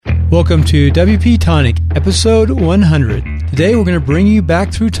Welcome to WP Tonic, episode 100. Today we're going to bring you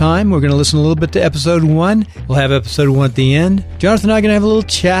back through time. We're going to listen a little bit to episode 1. We'll have episode 1 at the end. Jonathan and I are going to have a little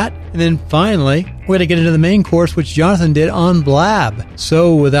chat. And then finally, we're going to get into the main course, which Jonathan did on Blab.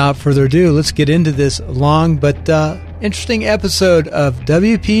 So without further ado, let's get into this long but interesting episode of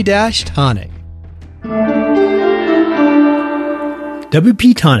WP-Tonic.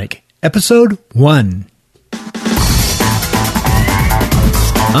 WP Tonic, episode 1.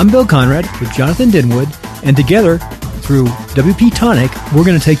 I'm Bill Conrad with Jonathan Denwood, and together, through WP Tonic, we're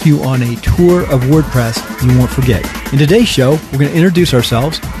going to take you on a tour of WordPress you won't forget. In today's show, we're going to introduce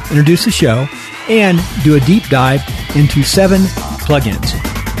ourselves, introduce the show, and do a deep dive into 7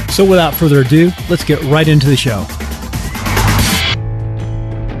 plugins. So without further ado, let's get right into the show.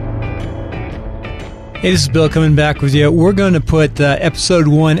 Hey, this is Bill coming back with you. We're going to put episode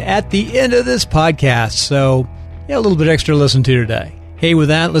 1 at the end of this podcast, so yeah, a little bit extra to listen to today. Hey, with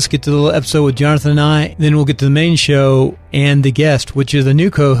that, let's get to the little episode with Jonathan and I. Then we'll get to the main show and the guest, which is the new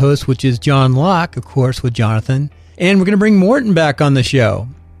co-host, which is John Locke, of course, with Jonathan. And we're going to bring Morten back on the show.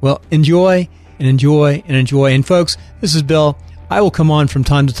 Well, enjoy and enjoy and enjoy. And folks, this is Bill. I will come on from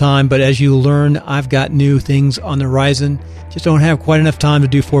time to time, but as you learn, I've got new things on the horizon. Just don't have quite enough time to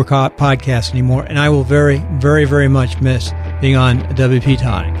do 4 podcasts anymore. And I will very, very, very much miss being on WP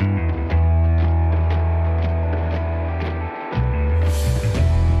Tonic.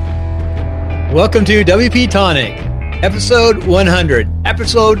 Welcome to WP Tonic, episode 100,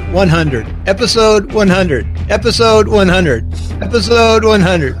 episode 100, episode 100, episode 100, episode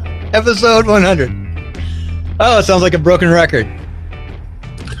 100, episode 100. Oh, it sounds like a broken record.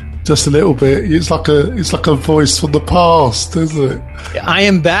 Just a little bit. It's like a voice from the past, isn't it? I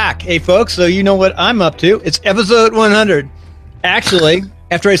am back. Hey, folks, so you know what I'm up to. It's episode 100. Actually,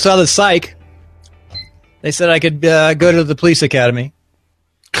 after I saw the psych, they said I could go to the police academy.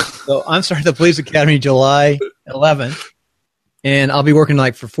 So I'm starting the police academy July 11th, and I'll be working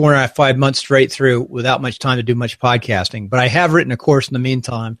like for 4.5, 5 months straight through without much time to do much podcasting. But I have written a course in the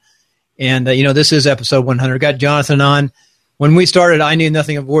meantime, and this is episode 100. Got Jonathan on. When we started, I knew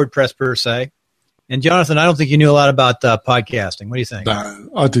nothing of WordPress per se, and Jonathan, I don't think you knew a lot about podcasting. What do you think? No,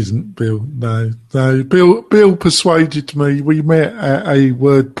 I didn't, Bill. No. Bill persuaded me. We met at a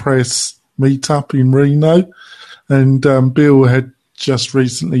WordPress meetup in Reno, and Bill had just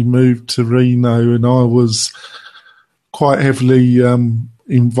recently moved to Reno, and I was quite heavily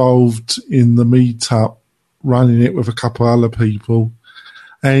involved in the meetup, running it with a couple of other people.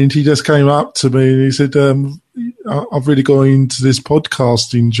 And he just came up to me and he said, I've really gone into this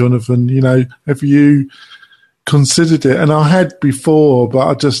podcasting, Jonathan. Have you considered it? And I had before, but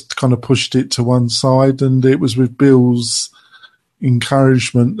I just kind of pushed it to one side, and it was with Bill's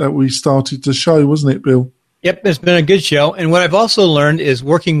encouragement that we started the show, wasn't it, Bill? Yep, it's been a good show. And what I've also learned is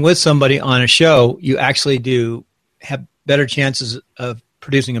working with somebody on a show, you actually do have better chances of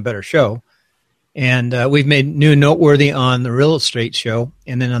producing a better show. And we've made new noteworthy on the real estate show.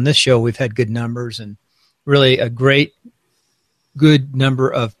 And then on this show, we've had good numbers and really a good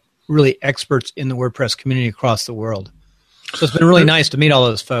number of really experts in the WordPress community across the world. So it's been really nice to meet all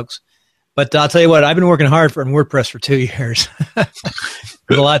those folks. But I'll tell you what, I've been working hard on WordPress for 2 years.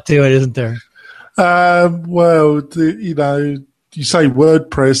 There's a lot to it, isn't there? You say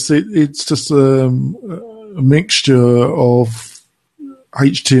WordPress, it's just a mixture of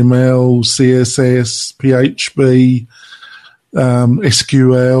HTML, CSS, PHP,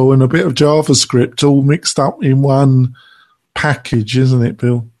 SQL, and a bit of JavaScript all mixed up in one package, isn't it,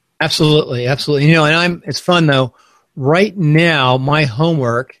 Bill? Absolutely, absolutely. It's fun though. Right now, my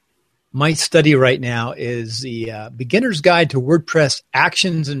homework, my study right now is the Beginner's Guide to WordPress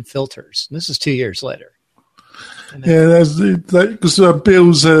Actions and Filters. And this is 2 years later. Yeah, because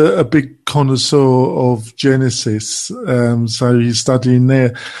Bill's a big connoisseur of Genesis, so he's studying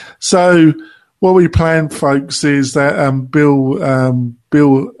there. So what we plan, folks, is that Bill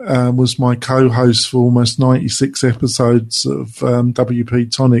was my co-host for almost 96 episodes of WP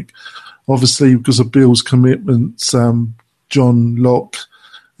Tonic. Obviously, because of Bill's commitments, John Locke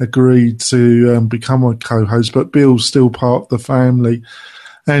agreed to become a co-host, but Bill's still part of the family.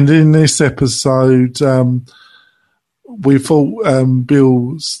 And in this episode, we thought I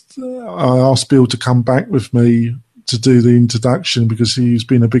asked Bill to come back with me to do the introduction because he's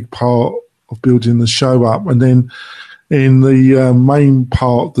been a big part of building the show up. And then in the main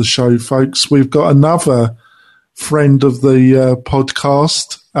part of the show, folks, we've got another friend of the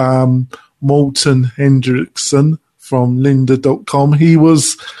podcast, Morten Hendrickson from lynda.com.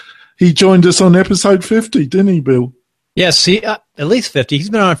 He joined us on episode 50, didn't he, Bill? Yes, at least 50. He's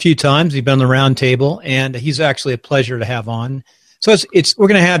been on a few times. He's been on the round table, and he's actually a pleasure to have on. So we're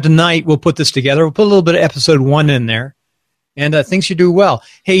going to have tonight, we'll put this together. We'll put a little bit of episode 1 in there, and things should do well.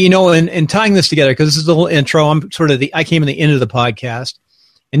 Hey, you know, in tying this together, because this is the whole intro, I came in the end of the podcast,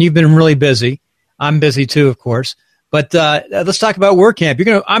 and you've been really busy. I'm busy too, of course. But let's talk about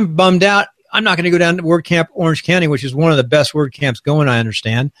WordCamp. I'm bummed out. I'm not going to go down to WordCamp Orange County, which is one of the best WordCamps going, I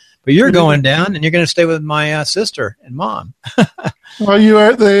understand. But you're going down, and you're going to stay with my sister and mom. Are you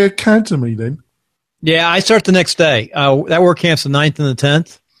at the academy then? Yeah, I start the next day. That WordCamp's the 9th and the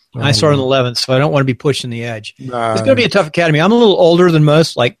 10th. I start on the 11th, so I don't want to be pushing the edge. No. It's going to be a tough academy. I'm a little older than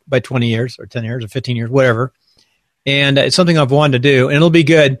most, like by 20 years or 10 years or 15 years, whatever. And it's something I've wanted to do, and it'll be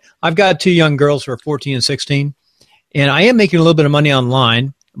good. I've got 2 young girls who are 14 and 16, and I am making a little bit of money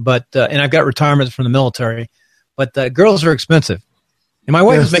online, but and I've got retirement from the military, but girls are expensive. And my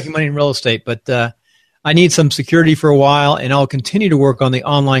wife is making money in real estate, but I need some security for a while, and I'll continue to work on the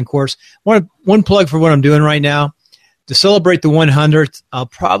online course. One plug for what I'm doing right now. To celebrate the 100th,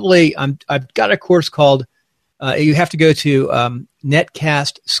 I've got a course called, you have to go to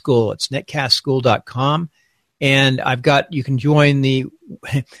Netcast School. It's netcastschool.com. And you can join the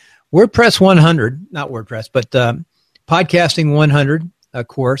WordPress 100, not WordPress, but Podcasting 100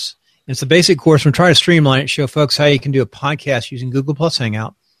 course. And it's a basic course. I'm trying to streamline it, show folks how you can do a podcast using Google Plus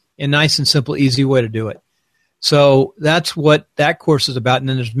Hangout. A nice and simple, easy way to do it. So that's what that course is about. And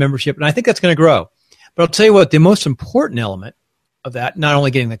then there's membership. And I think that's going to grow. But I'll tell you what, the most important element of that, not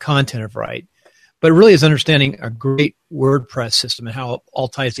only getting the content right, but really is understanding a great WordPress system and how it all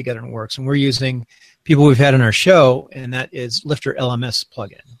ties together and works. And we're using people we've had on our show, and that is Lifter LMS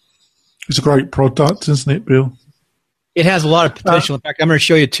plugin. It's a great product, isn't it, Bill? It has a lot of potential. In fact, I'm going to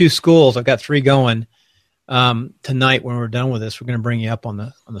show you 2 schools. I've got 3 going. Tonight when we're done with this, we're going to bring you up on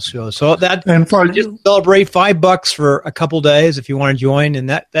the show. So that just celebrate $5 for a couple days if you want to join, and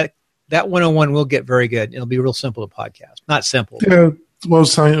that 101 will get very good. It'll be real simple to podcast. Not simple. Yeah, well,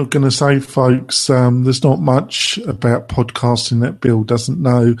 I'm going to say, folks, there's not much about podcasting that Bill doesn't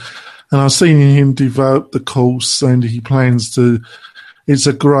know, and I've seen him develop the course, and he plans to. It's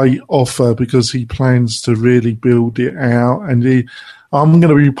a great offer because he plans to really build it out, and I'm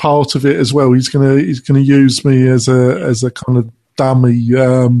going to be part of it as well. He's going to use me as a kind of dummy.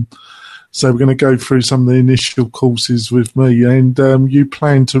 So we're going to go through some of the initial courses with me, and you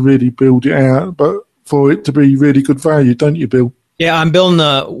plan to really build it out, but for it to be really good value, don't you, Bill? Yeah, I'm building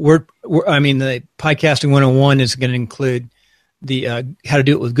the Podcasting 101 is going to include the how to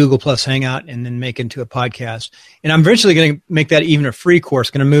do it with Google Plus Hangout and then make it into a podcast. And I'm eventually going to make that even a free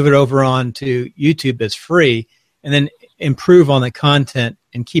course, going to move it over on to YouTube that's free, and then improve on the content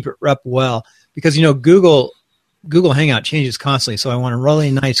and keep it up well. Because, Google Hangout changes constantly, so I want a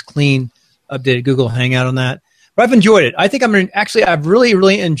really nice, clean, updated Google Hangout on that. But I've enjoyed it. I think I've really,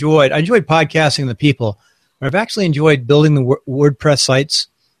 really enjoyed podcasting the people, but I've actually enjoyed building the WordPress sites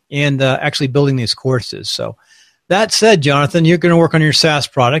and actually building these courses. So that said, Jonathan, you're going to work on your SaaS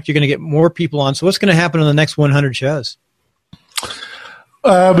product. You're going to get more people on. So what's going to happen in the next 100 shows?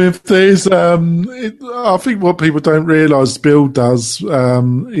 If there's, I think what people don't realise Bill does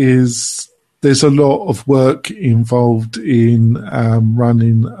is there's a lot of work involved in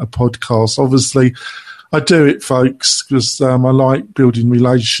running a podcast. Obviously, I do it, folks, because I like building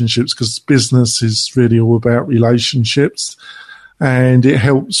relationships, because business is really all about relationships, and it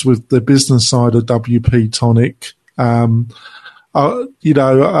helps with the business side of WP Tonic. I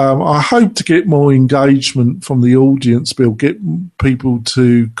hope to get more engagement from the audience, Bill, get people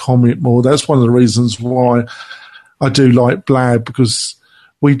to comment more. That's one of the reasons why I do like Blab, because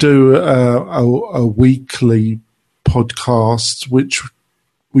we do a weekly podcast, which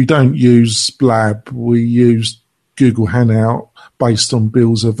we don't use Blab. We use Google Hangout based on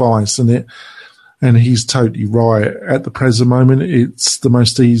Bill's advice, and he's totally right. At the present moment, it's the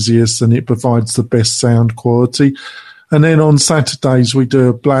most easiest, and it provides the best sound quality. And then on Saturdays, we do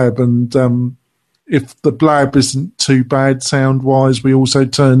a Blab, and if the Blab isn't too bad sound-wise, we also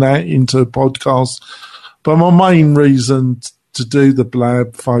turn that into a podcast. But my main reason to do the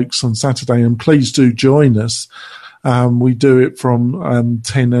Blab, folks, on Saturday, and please do join us, we do it from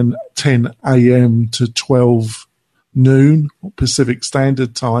 10 a.m. to 12 noon Pacific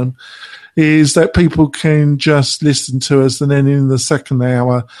Standard Time, is that people can just listen to us, and then in the second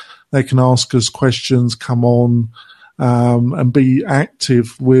hour, they can ask us questions, come on, and be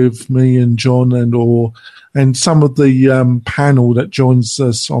active with me and John and some of the panel that joins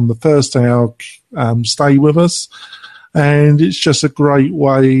us on the first hour stay with us. And it's just a great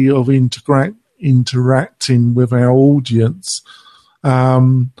way of interacting with our audience.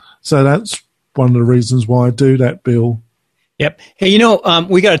 So that's one of the reasons why I do that, Bill. Yep. Hey,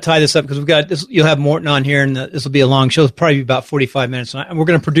 we got to tie this up because we've got this. You'll have Morton on here, and this will be a long show. It'll probably be about 45 minutes. And we're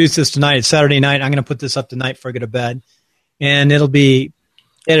going to produce this tonight. It's Saturday night. I'm going to put this up tonight before I go to bed, and it'll be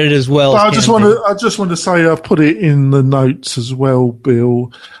edited as well. I just want to say I've put it in the notes as well,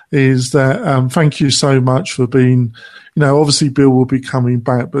 Bill. Is that thank you so much for being. Obviously Bill will be coming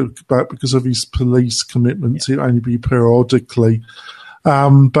back, but because of his police commitments, it'll only be periodically.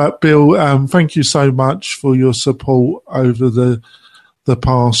 But Bill, thank you so much for your support over the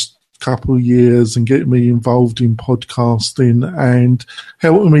past couple of years and getting me involved in podcasting and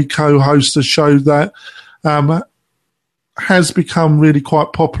helping me co-host a show that has become really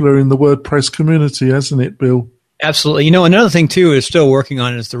quite popular in the WordPress community, hasn't it, Bill? Absolutely. Another thing too is still working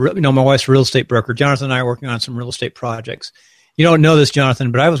on is my wife's a real estate broker. Jonathan and I are working on some real estate projects. You don't know this,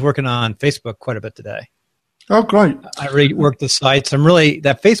 Jonathan, but I was working on Facebook quite a bit today. Oh, great. I reworked the sites.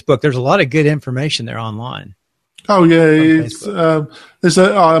 that Facebook, there's a lot of good information there online. Oh, yeah.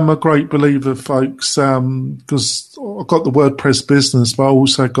 I'm a great believer, folks, because I've got the WordPress business, but I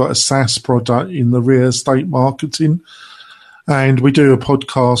also got a SaaS product in the real estate marketing. And we do a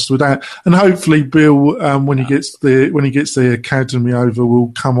podcast with that. And hopefully Bill, when he gets the academy over,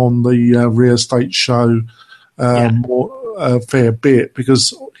 will come on the real estate show more a fair bit,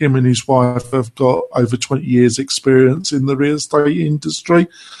 because him and his wife have got over 20 years experience in the real estate industry.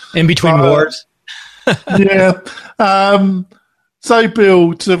 In between wars. Yeah. So,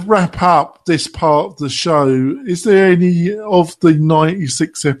 Bill, to wrap up this part of the show, is there any of the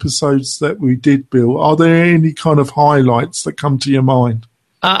 96 episodes that we did, Bill, are there any kind of highlights that come to your mind?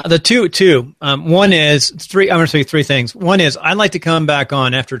 The two. One is three. I'm going to say three things. One is I'd like to come back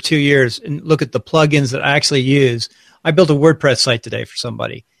on after 2 years and look at the plugins that I actually use. I built a WordPress site today for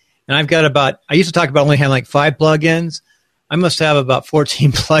somebody, and I've got I used to talk about only having like 5 plugins. I must have about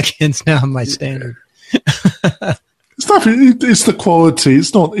 14 plugins now in my standard. It's the quality.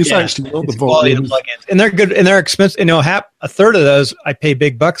 It's not. It's actually not the quality of the plugins, and they're good and they're expensive. A third of those I pay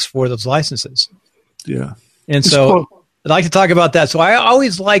big bucks for those licenses. Yeah, and so I'd like to talk about that. So I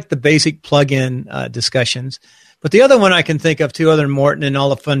always like the basic plugin discussions, but the other one I can think of too, other than Morton and all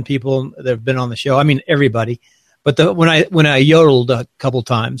the fun people that have been on the show. I mean, everybody. But when I yodeled a couple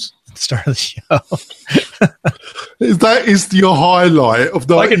times at the start of the show. That is your highlight of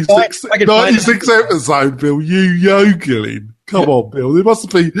 96 episode, Bill. You yodeling. Come on, Bill. There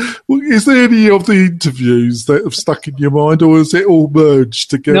must be. Is there any of the interviews that have stuck in your mind, or is it all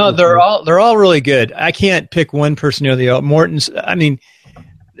merged together? No, they're all really good. I can't pick one person or the other. Morton's. I mean,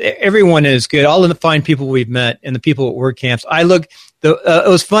 everyone is good. All of the fine people we've met and the people at WordCamps. It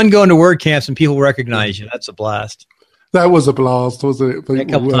was fun going to WordCamps and people recognize you. That's a blast. That was a blast, wasn't it? People, a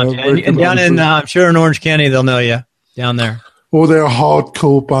couple times. And down in, I'm sure in Orange County, they'll know you down there. Well, they're a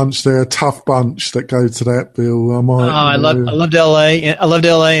hardcore bunch. They're a tough bunch that go to that, Bill. I loved LA. I loved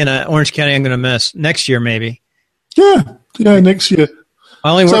LA and Orange County. I'm going to miss next year, maybe. Yeah, next year.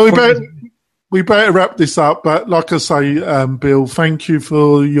 We better wrap this up. But like I say, Bill, thank you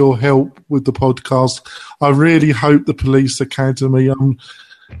for your help with the podcast. I really hope the Police Academy,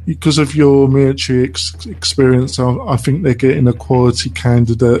 because of your military experience, I think they're getting a quality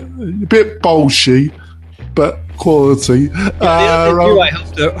candidate. A bit bolshy, but quality. I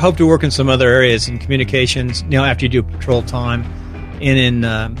hope to work in some other areas in communications. After you do patrol time, and in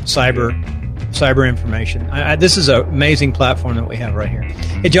cyber information. This is an amazing platform that we have right here.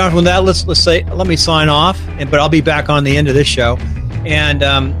 Hey, Jonathan, with that, let me sign off. But I'll be back on the end of this show, and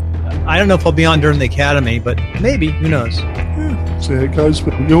I don't know if I'll be on during the Academy, but maybe. Who knows? Yeah, see how it goes.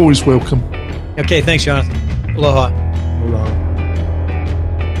 But you're always welcome. Okay, thanks, Jonathan. Aloha. Aloha.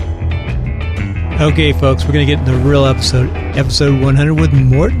 Okay, folks, we're going to get into the real episode 100 with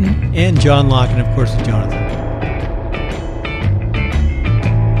Morton and John Locke, and of course, Jonathan.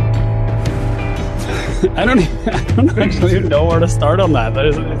 I don't actually know where to start on that.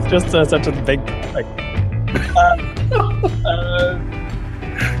 It's just such a big.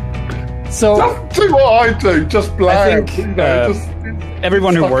 So just do what I do. Just blab. I think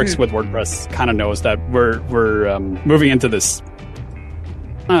everyone who works with WordPress kind of knows that we're moving into this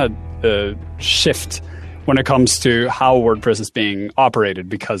shift when it comes to how WordPress is being operated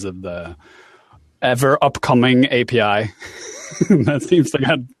because of the ever upcoming API that seems to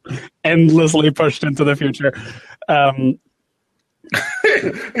get endlessly pushed into the future.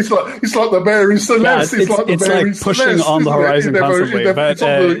 It's like the Mary Celeste. Yeah, it's like pushing Celeste, on the horizon constantly.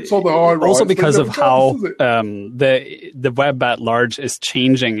 It's on the high rise, also because of how the web at large is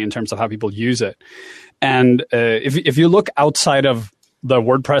changing in terms of how people use it. And if you look outside of the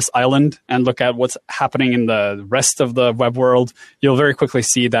WordPress island and look at what's happening in the rest of the web world, you'll very quickly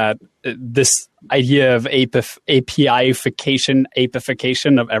see that this idea of API-ification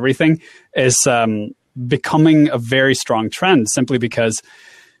of everything is becoming a very strong trend, simply because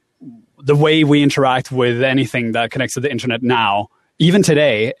the way we interact with anything that connects to the internet now, even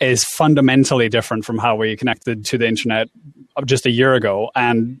today, is fundamentally different from how we connected to the internet just a year ago.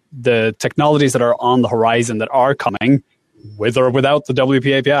 And the technologies that are on the horizon that are coming, with or without the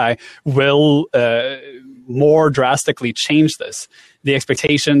WP API, will more drastically change this. The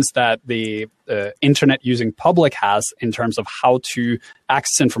expectations that the internet using public has in terms of how to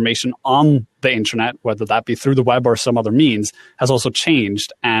access information on the internet, whether that be through the web or some other means, has also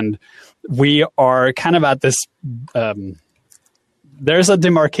changed. And we are kind of at this... there's a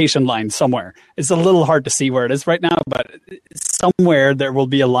demarcation line somewhere. It's a little hard to see where it is right now, but somewhere there will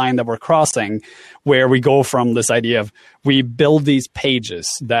be a line that we're crossing where we go from this idea of we build these pages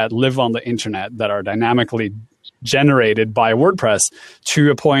that live on the internet that are dynamically generated by WordPress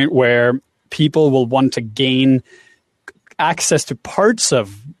to a point where people will want to gain access to parts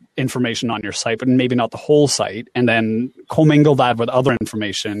of information on your site, but maybe not the whole site, and then commingle that with other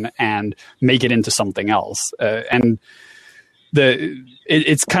information and make it into something else.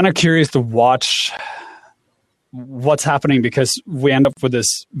 It's kind of curious to watch what's happening, because we end up with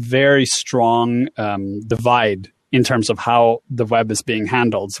this very strong divide in terms of how the web is being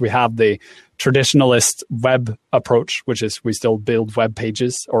handled. So we have the traditionalist web approach, which is we still build web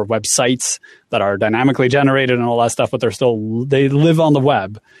pages or websites that are dynamically generated and all that stuff, but they live on the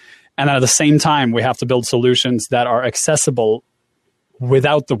web. And at the same time, we have to build solutions that are accessible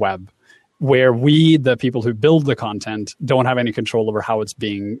without the web, where we, the people who build the content, don't have any control over how it's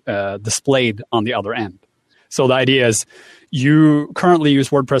being displayed on the other end. So the idea is you currently use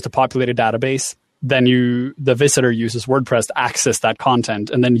WordPress to populate a database, then the visitor uses WordPress to access that content,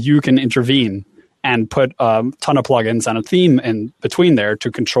 and then you can intervene and put a ton of plugins and a theme in between there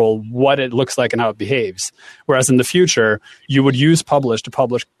to control what it looks like and how it behaves. Whereas in the future, you would use Publish to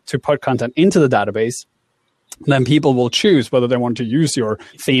put content into the database. Then people will choose whether they want to use your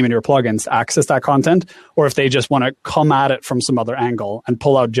theme and your plugins to access that content, or if they just want to come at it from some other angle and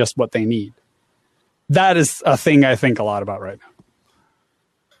pull out just what they need. That is a thing I think a lot about right now.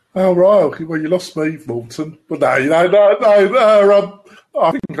 Oh, right. Well, you lost me, Morten. But no, I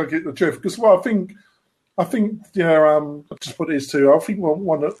think I get the drift. Because I think, just what it is too. I think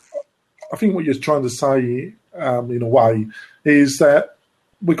what you're trying to say, in a way, is that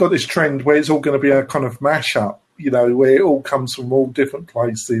we've got this trend where it's all going to be a kind of mashup, where it all comes from all different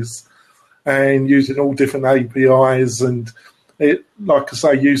places and using all different APIs. And it, like I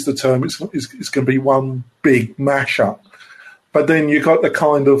say, use the term, it's going to be one big mashup. But then you've got the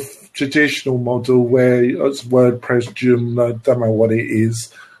kind of traditional model where it's WordPress, Joomla, I don't know what it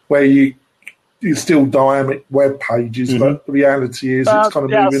is, where you still dynamic web pages, but the reality is it's kind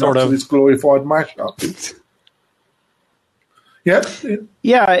of moving on to this glorified mashup.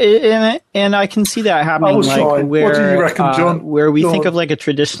 Yeah, and I can see that happening. Like where, what do you reckon, John? Where we think of like a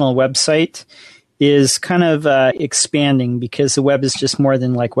traditional website is kind of expanding, because the web is just more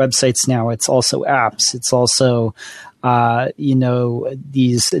than like websites now. It's also apps. It's also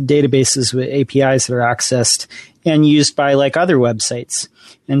these databases with APIs that are accessed and used by like other websites.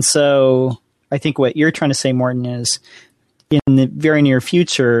 And so I think what you're trying to say, Morten, is in the very near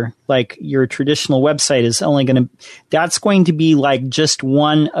future, like your traditional website is only that's going to be like just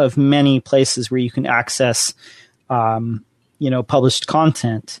one of many places where you can access, published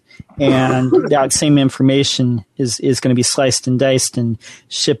content. And that same information is going to be sliced and diced and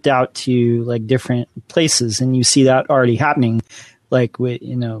shipped out to like different places. And you see that already happening, like with,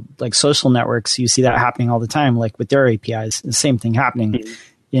 like social networks, you see that happening all the time, like with their APIs, the same thing happening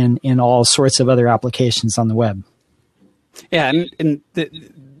in all sorts of other applications on the web. Yeah. And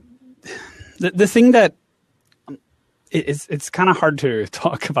the thing that it's kind of hard to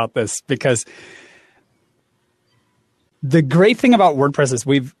talk about this, because the great thing about WordPress is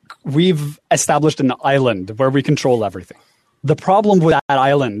we've established an island where we control everything. The problem with that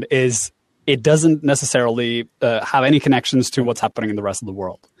island is it doesn't necessarily have any connections to what's happening in the rest of the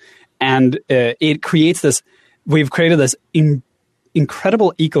world. And it creates this, we've created this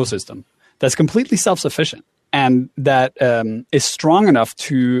incredible ecosystem that's completely self-sufficient and that is strong enough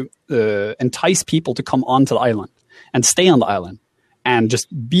to entice people to come onto the island and stay on the island and just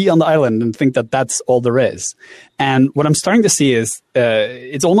be on the island and think that that's all there is. And what I'm starting to see is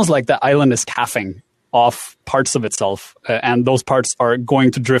it's almost like the island is calving off parts of itself, and those parts are going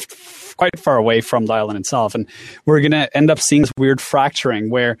to drift quite far away from the island itself. And we're going to end up seeing this weird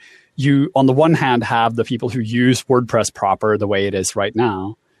fracturing where you, on the one hand, have the people who use WordPress proper the way it is right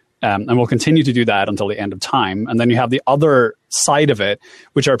now, and will continue to do that until the end of time. And then you have the other side of it,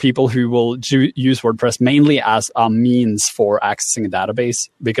 which are people who will use WordPress mainly as a means for accessing a database,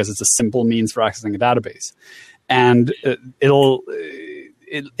 because it's a simple means for accessing a database. And it'll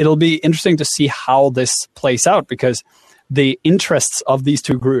be interesting to see how this plays out, because the interests of these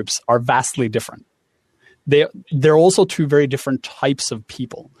two groups are vastly different. They're also two very different types of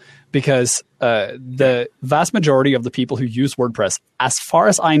people, because the vast majority of the people who use WordPress, as far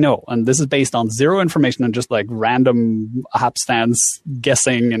as I know, and this is based on zero information and just like random hapstance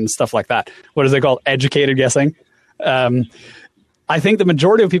guessing and stuff like that. What is it called? Educated guessing. I think the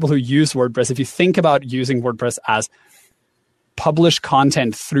majority of people who use WordPress, if you think about using WordPress as publish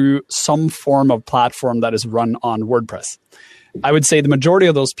content through some form of platform that is run on WordPress, I would say the majority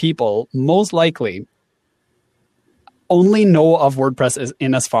of those people most likely only know of WordPress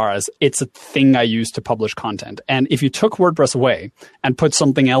as far as it's a thing I use to publish content. And if you took WordPress away and put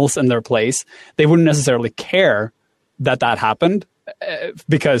something else in their place, they wouldn't necessarily care that happened,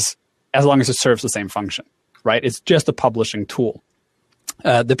 because as long as it serves the same function, right? It's just a publishing tool.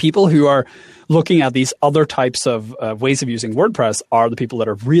 The people who are looking at these other types of ways of using WordPress are the people that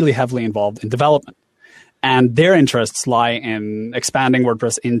are really heavily involved in development. And their interests lie in expanding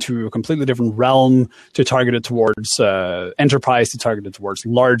WordPress into a completely different realm, to target it towards enterprise, to target it towards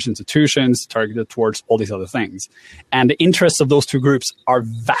large institutions, to target it towards all these other things. And the interests of those two groups are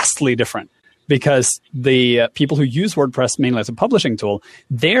vastly different, because the people who use WordPress mainly as a publishing tool,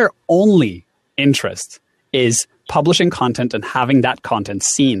 their only interest is publishing content and having that content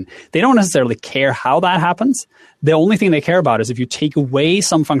seen. They don't necessarily care how that happens. The only thing they care about is if you take away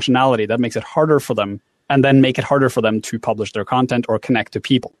some functionality that makes it harder for them, and then make it harder for them to publish their content or connect to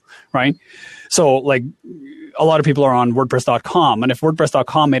people, right? So like a lot of people are on WordPress.com, and if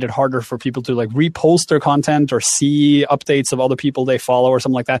WordPress.com made it harder for people to like repost their content or see updates of other people they follow or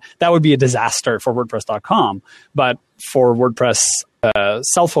something like that, that would be a disaster for WordPress.com. But for WordPress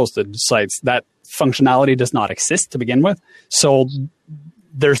self-hosted sites, that functionality does not exist to begin with. So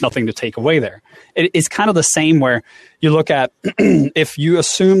there's nothing to take away there. It's kind of the same where you look at, if you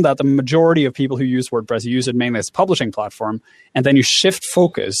assume that the majority of people who use WordPress use it mainly as a publishing platform, and then you shift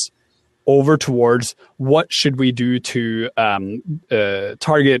focus over towards what should we do to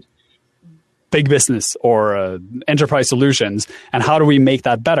target big business or enterprise solutions, and how do we make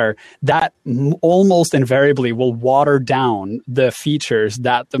that better, that almost invariably will water down the features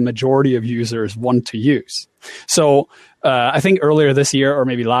that the majority of users want to use. So I think earlier this year, or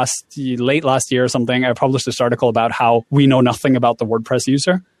maybe late last year or something, I published this article about how we know nothing about the WordPress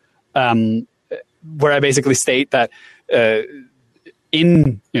user, where I basically state that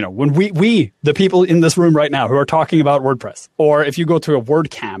when we, the people in this room right now who are talking about WordPress, or if you go to a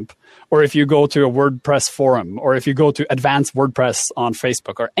WordCamp, or if you go to a WordPress forum, or if you go to Advanced WordPress on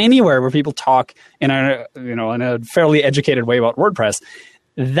Facebook, or anywhere where people talk in a fairly educated way about WordPress,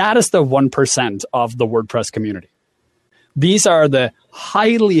 that is the 1% of the WordPress community. These are the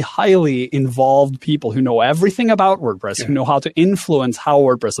highly, highly involved people who know everything about WordPress, who know how to influence how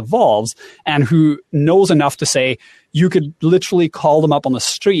WordPress evolves, and who knows enough to say, you could literally call them up on the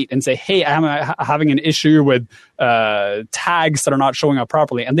street and say, hey, I'm having an issue with tags that are not showing up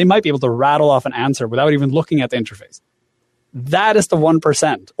properly. And they might be able to rattle off an answer without even looking at the interface. That is the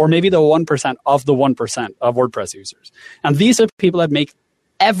 1%, or maybe the 1% of the 1% of WordPress users. And these are people that make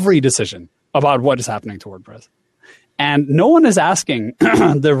every decision about what is happening to WordPress. And no one is asking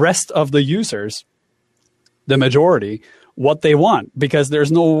the rest of the users, the majority, what they want, because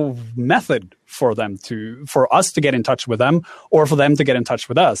there's no method for us to get in touch with them, or for them to get in touch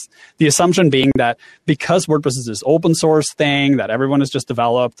with us. The assumption being that because WordPress is this open source thing that everyone has just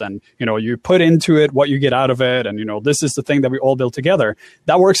developed, and you put into it what you get out of it, and this is the thing that we all build together.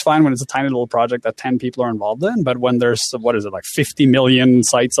 That works fine when it's a tiny little project that 10 people are involved in, but when there's 50 million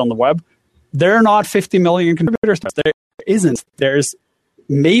sites on the web, there are not 50 million contributors. There isn't. There's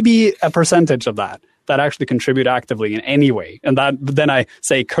maybe a percentage of that actually contribute actively in any way. And then I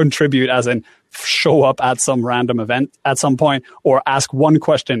say contribute as in show up at some random event at some point, or ask one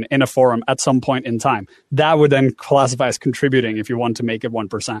question in a forum at some point in time. That would then classify as contributing if you want to make it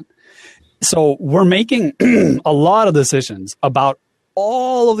 1%. So we're making a lot of decisions about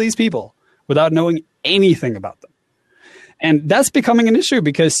all of these people without knowing anything about them. And that's becoming an issue,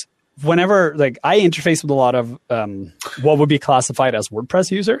 because whenever I interface with a lot of what would be classified as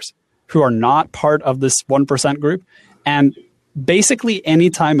WordPress users who are not part of this 1% group, and basically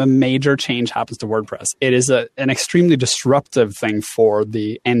anytime a major change happens to WordPress, it is an extremely disruptive thing for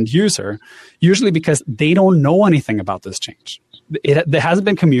the end user, usually because they don't know anything about this change. it hasn't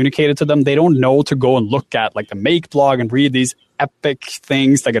been communicated to them. They don't know to go and look at like the Make blog and read these epic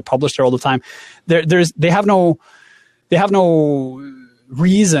things that get published there all the time. They have no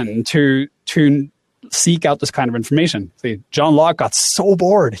reason to seek out this kind of information. See, John Locke got so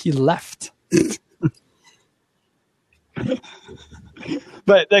bored he left.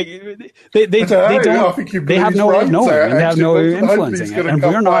 But like they have no way of knowing, and they have no way of influencing it, and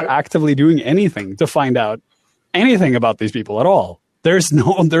we're not actively doing anything to find out anything about these people at all. There's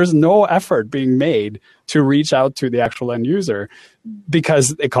no effort being made to reach out to the actual end user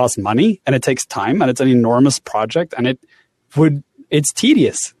because it costs money and it takes time and it's an enormous project and it's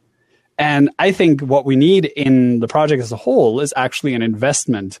tedious. And I think what we need in the project as a whole is actually an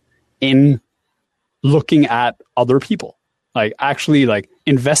investment in looking at other people. Like actually like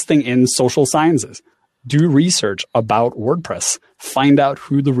investing in social sciences, do research about WordPress, find out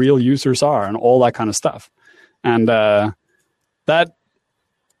who the real users are and all that kind of stuff. And that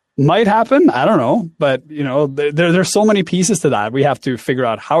might happen. I don't know. But, you know, there's so many pieces to that. We have to figure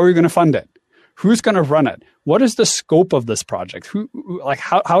out how are we going to fund it? Who's going to run it? What is the scope of this project?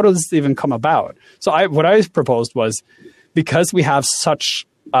 How does this even come about? So what I proposed was because we have such...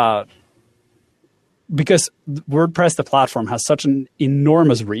 because WordPress, the platform, has such an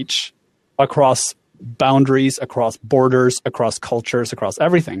enormous reach across boundaries, across borders, across cultures, across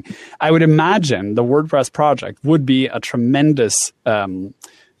everything, I would imagine the WordPress project would be a tremendous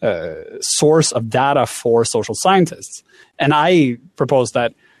source of data for social scientists. And I propose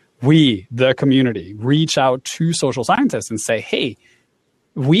that we, the community, reach out to social scientists and say, hey,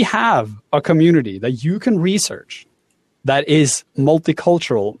 we have a community that you can research that is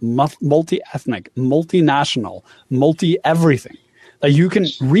multicultural, multi-ethnic, multinational, multi-everything, that you can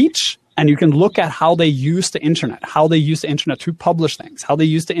reach and you can look at how they use the internet, how they use the internet to publish things, how they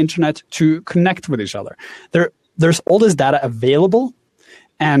use the internet to connect with each other. There's all this data available.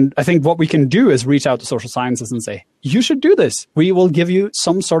 And I think what we can do is reach out to social sciences and say, you should do this. We will give you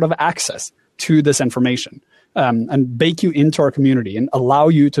some sort of access to this information and bake you into our community and allow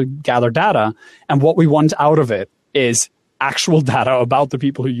you to gather data. And what we want out of it is actual data about the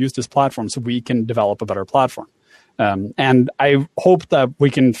people who use this platform so we can develop a better platform. And I hope that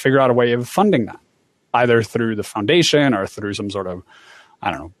we can figure out a way of funding that, either through the foundation or through some sort of, I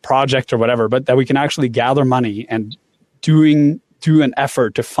don't know, project or whatever, but that we can actually gather money and do an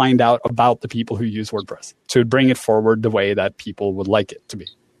effort to find out about the people who use WordPress, to bring it forward the way that people would like it to be.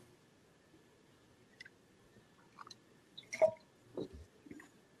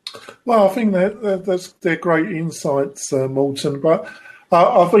 Well, I think they're great insights, Morten. But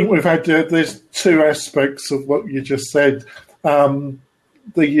I think we've had there's two aspects of what you just said.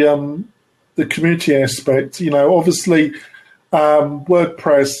 The community aspect, you know, obviously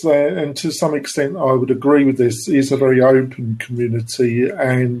WordPress, and to some extent I would agree with this, is a very open community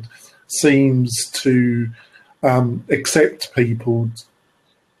and seems to accept people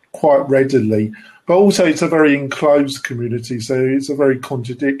quite readily. But also it's a very enclosed community, so it's a very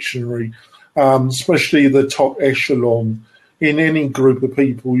contradictory, especially the top echelon in any group of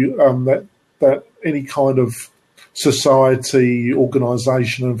people, that any kind of society,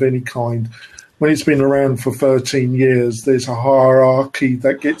 organisation of any kind, when it's been around for 13 years, there's a hierarchy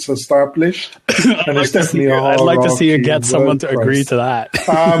that gets established. And there's definitely a hierarchy. I'd like to see you get someone to agree to that.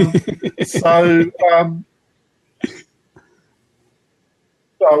 So,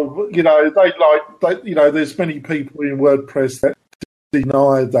 you know, there's many people in WordPress that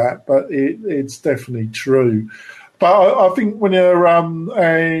deny that, but it's definitely true. But I think when you're,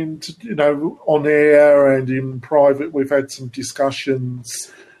 and, you know, on air and in private, we've had some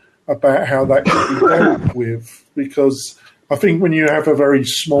discussions about how that should be dealt with, because I think when you have a very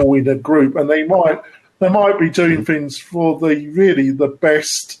small inner group, and they might be doing things for the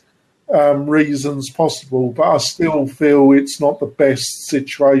best reasons possible, but I still feel it's not the best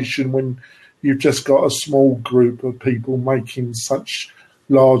situation when you've just got a small group of people making such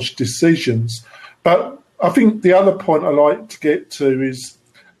large decisions. But I think the other point I like to get to is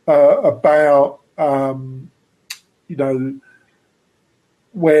about you know,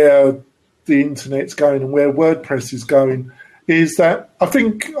 where the internet's going and where WordPress is going. Is that I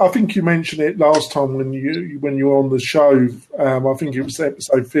think you mentioned it last time when you were on the show. I think it was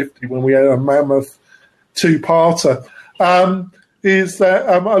episode 50 when we had a mammoth two-parter. Is that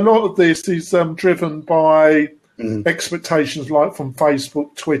a lot of this is driven by expectations like from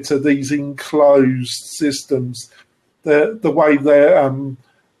Facebook, Twitter, these enclosed systems, the way they're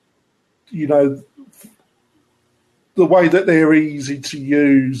you know, the way that they're easy to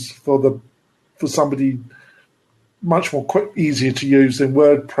use for somebody much more easier to use than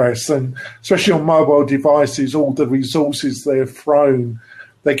WordPress, and especially on mobile devices, all the resources they're thrown,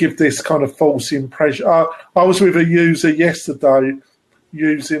 they give this kind of false impression. I was with a user yesterday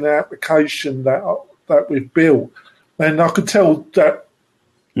using an application that we've built, and I could tell that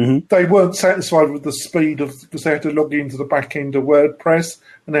they weren't satisfied with the speed because they had to log into the back end of WordPress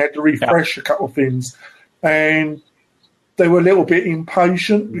and they had to refresh a couple of things, and they were a little bit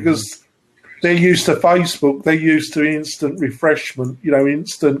impatient because they're used to Facebook. They're used to instant refreshment,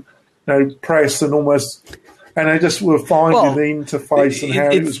 instant, press and almost, and they just were finding the interface and how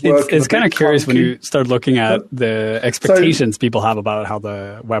it was working. It's kind of curious when you start looking at the expectations people have about how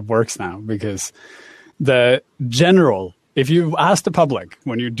the web works now, because the general, if you ask the public,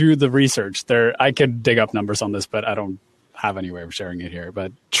 when you do the research there, I could dig up numbers on this, but I don't have any way of sharing it here.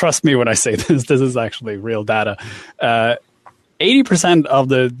 But trust me when I say this is actually real data. 80% of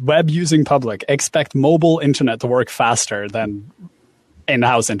the web-using public expect mobile internet to work faster than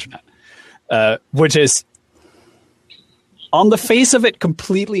in-house internet, which is, on the face of it,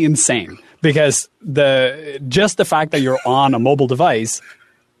 completely insane. Because just the fact that you're on a mobile device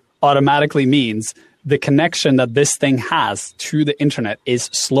automatically means the connection that this thing has to the internet is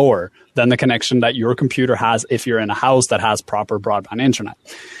slower than the connection that your computer has if you're in a house that has proper broadband internet.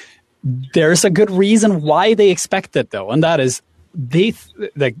 There's a good reason why they expect it, though, and that is,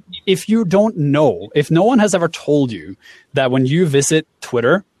 if you don't know, if no one has ever told you that when you visit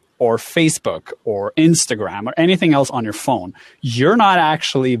Twitter or Facebook or Instagram or anything else on your phone, you're not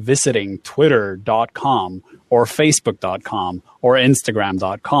actually visiting twitter.com or facebook.com or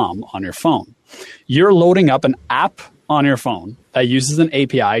instagram.com on your phone. You're loading up an app on your phone that uses an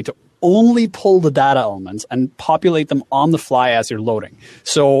API to only pull the data elements and populate them on the fly as you're loading.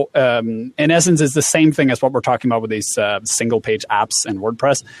 So in essence, it's the same thing as what we're talking about with these single page apps in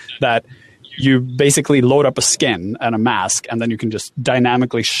WordPress, that you basically load up a skin and a mask, and then you can just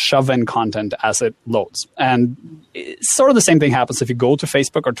dynamically shove in content as it loads. And sort of the same thing happens if you go to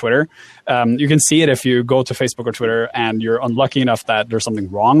Facebook or Twitter. You can see it if you go to Facebook or Twitter and you're unlucky enough that there's something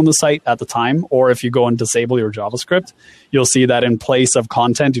wrong on the site at the time, or if you go and disable your JavaScript, you'll see that in place of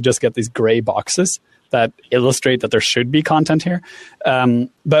content, you just get these gray boxes that illustrate that there should be content here.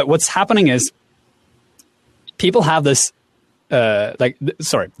 But what's happening is people have this,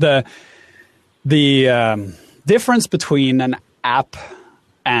 the difference between an app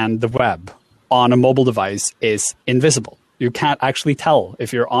and the web on a mobile device is invisible. You can't actually tell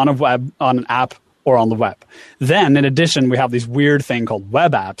if you're on an app or on the web. Then, in addition, we have this weird thing called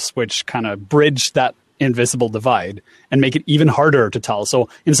web apps, which kind of bridge that invisible divide and make it even harder to tell. So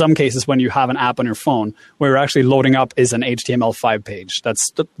in some cases, when you have an app on your phone, what you're actually loading up is an HTML5 page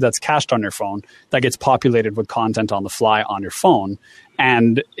that's cached on your phone that gets populated with content on the fly on your phone.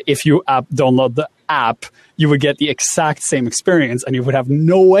 And if you download the app, you would get the exact same experience, and you would have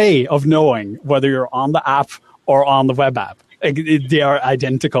no way of knowing whether you're on the app or on the web app. They are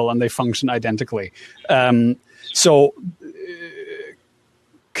identical and they function identically.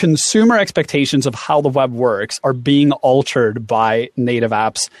 Consumer expectations of how the web works are being altered by native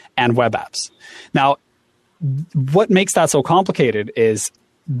apps and web apps. Now, what makes that so complicated is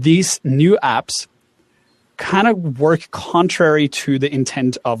these new apps kind of work contrary to the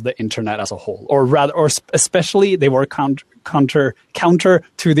intent of the internet as a whole, or especially they work counter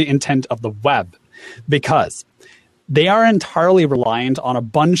to the intent of the web, because they are entirely reliant on a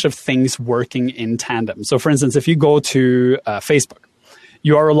bunch of things working in tandem. So, for instance, if you go to Facebook,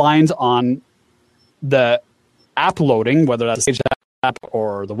 you are reliant on the app loading, whether that's a app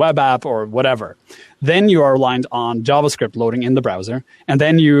or the web app or whatever. Then you are reliant on JavaScript loading in the browser. And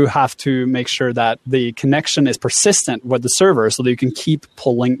then you have to make sure that the connection is persistent with the server so that you can keep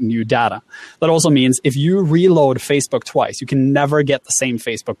pulling new data. That also means if you reload Facebook twice, you can never get the same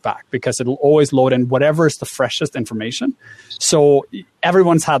Facebook back because it'll always load in whatever is the freshest information. So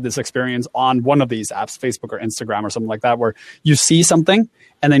everyone's had this experience on one of these apps, Facebook or Instagram or something like that, where you see something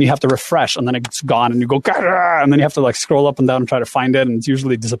and then you have to refresh and then it's gone and you go, and then you have to scroll up and down and try to find it, and it's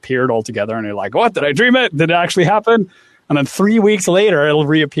usually disappeared altogether. And you're like, what? Did I dream it? Did it actually happen? And then 3 weeks later, it'll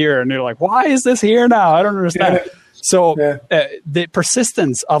reappear and you're like, why is this here now? I don't understand. Yeah. So the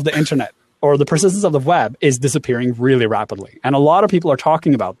persistence of the internet or the persistence of the web is disappearing really rapidly. And a lot of people are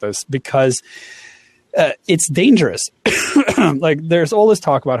talking about this because it's dangerous. There's all this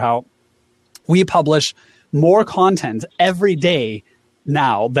talk about how we publish more content every day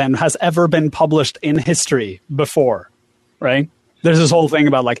now than has ever been published in history before, right? There's this whole thing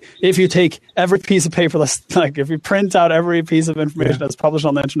about if you take every piece of paper, if you print out every piece of information that's published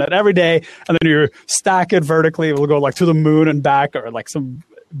on the internet every day, and then you stack it vertically, it will go to the moon and back, or some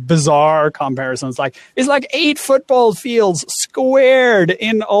bizarre comparisons. Like, it's like 8 football fields squared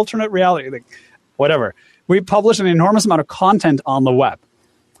in alternate reality. Like, whatever. We publish an enormous amount of content on the web.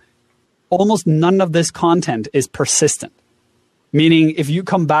 Almost none of this content is persistent. Meaning, if you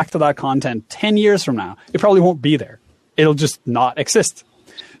come back to that content 10 years from now, it probably won't be there. It'll just not exist.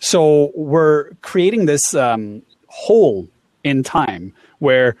 So we're creating this hole in time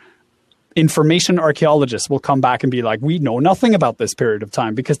where information archaeologists will come back and be like, we know nothing about this period of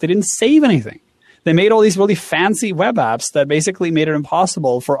time because they didn't save anything. They made all these really fancy web apps that basically made it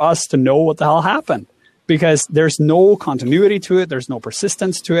impossible for us to know what the hell happened. Because there's no continuity to it. There's no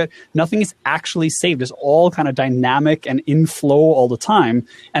persistence to it. Nothing is actually saved. It's all kind of dynamic and in flow all the time.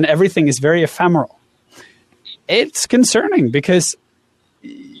 And everything is very ephemeral. It's concerning because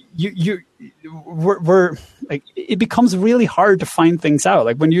we're like, it becomes really hard to find things out.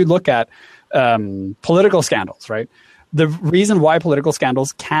 Like when you look at political scandals, right? The reason why political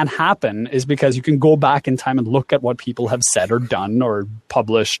scandals can happen is because you can go back in time and look at what people have said or done or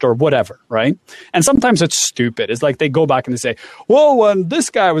published or whatever, right? And sometimes it's stupid. It's like they go back and they say, well, when this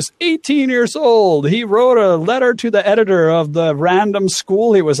guy was 18 years old, he wrote a letter to the editor of the random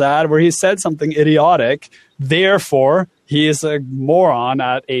school he was at where he said something idiotic. Therefore, he is a moron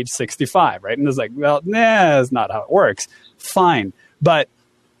at age 65, right? And it's like, well, that's not how it works. Fine. But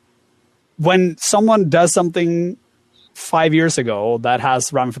when someone does something 5 years ago that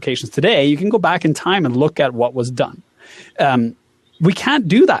has ramifications today, you can go back in time and look at what was done. We can't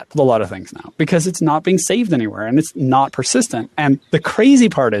do that with a lot of things now because it's not being saved anywhere and it's not persistent. And the crazy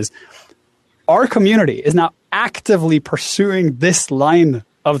part is our community is now actively pursuing this line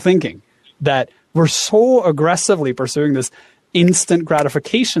of thinking, that we're so aggressively pursuing this instant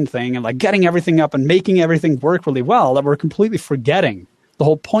gratification thing and like getting everything up and making everything work really well that we're completely forgetting the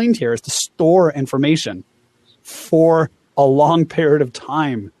whole point here is to store information for a long period of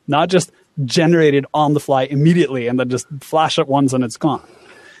time, not just generated on the fly immediately and then just flash it once and it's gone.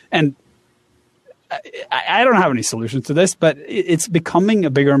 And I don't have any solutions to this, but it's becoming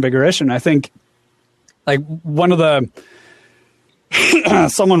a bigger and bigger issue. And I think like one of the,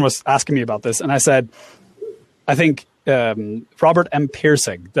 someone was asking me about this and I said, I think Robert M.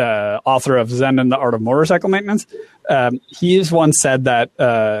 Pirsig, the author of Zen and the Art of Motorcycle Maintenance, he's once said that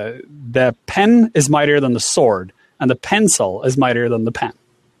the pen is mightier than the sword and the pencil is mightier than the pen.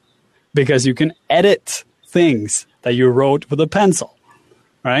 Because you can edit things that you wrote with a pencil,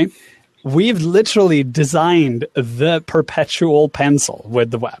 right? We've literally designed the perpetual pencil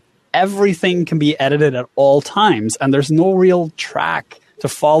with the web. Everything can be edited at all times and there's no real track to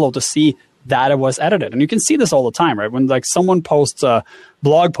follow to see that it was edited. And you can see this all the time, right? When like someone posts a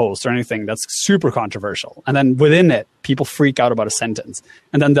blog post or anything that's super controversial, and then within it, people freak out about a sentence.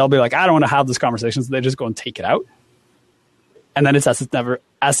 And then they'll be like, I don't want to have this conversation, so they just go and take it out. And then it's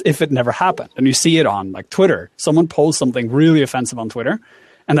as if it never happened. And you see it on like Twitter. Someone posts something really offensive on Twitter,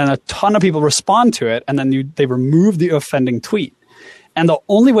 and then a ton of people respond to it, and then they remove the offending tweet. And the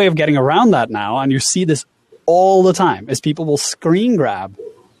only way of getting around that now, and you see this all the time, is people will screen grab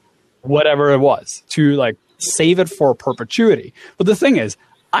whatever it was to like save it for perpetuity. But the thing is,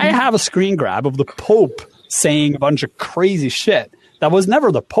 I have a screen grab of the Pope saying a bunch of crazy shit. That was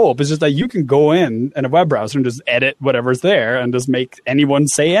never the Pope. It's just that you can go in a web browser and just edit whatever's there and just make anyone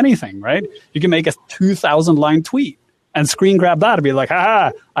say anything, right? You can make a 2,000 line tweet and screen grab that and be like,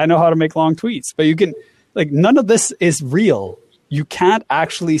 haha, I know how to make long tweets. But you can, like, none of this is real. You can't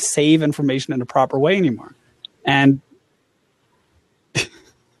actually save information in a proper way anymore. And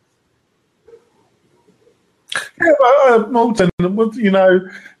yeah, Morten, you know,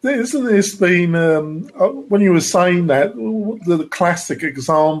 isn't this been, when you were saying that, the classic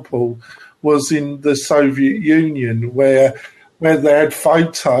example was in the Soviet Union where they had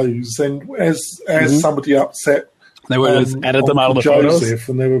photos and as somebody upset they would edit them out of the Joseph photos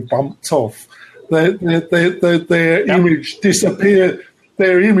and they were bumped off. Their image disappeared.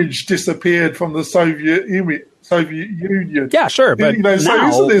 Their image disappeared from the Soviet Union. Yeah, sure, but you know,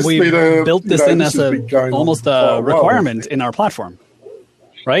 now we've built this in as almost a requirement in our platform,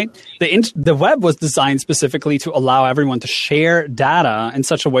 right? The web was designed specifically to allow everyone to share data in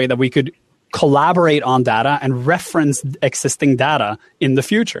such a way that we could collaborate on data and reference existing data in the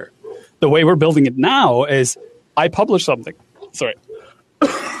future. The way we're building it now is I publish something. Sorry.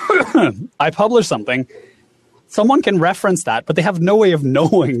 I publish something. Someone can reference that, but they have no way of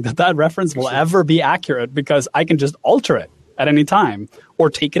knowing that reference will ever be accurate because I can just alter it at any time or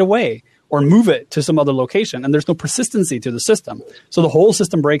take it away or move it to some other location. And there's no persistency to the system. So the whole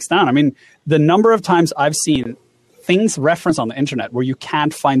system breaks down. I mean, the number of times I've seen things referenced on the internet where you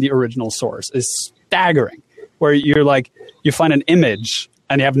can't find the original source is staggering. Where you're like, you find an image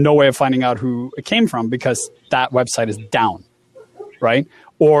and you have no way of finding out who it came from because that website is down, right?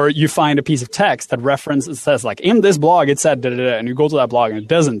 Or you find a piece of text that references, says like, in this blog, it said, da-da-da, and you go to that blog and it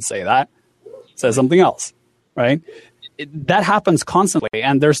doesn't say that. It says something else, right? That happens constantly,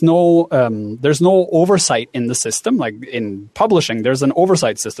 and there's no oversight in the system. Like in publishing, there's an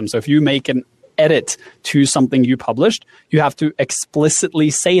oversight system. So if you make an edit to something you published, you have to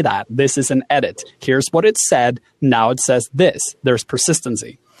explicitly say that this is an edit. Here's what it said. Now it says this. There's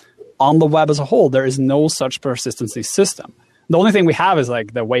persistency. On the web as a whole, there is no such persistency system. The only thing we have is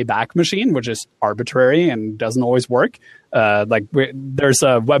like the Wayback Machine, which is arbitrary and doesn't always work. There's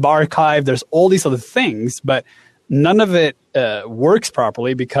a web archive. There's all these other things, but none of it works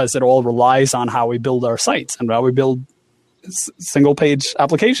properly because it all relies on how we build our sites and how we build single-page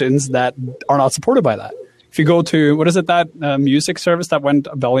applications that are not supported by that. If you go to, what is it, that music service that went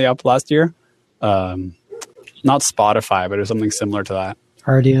belly up last year? Not Spotify, but it was something similar to that.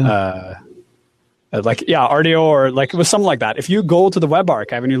 Rdio. Rdio, or like it was something like that. If you go to the web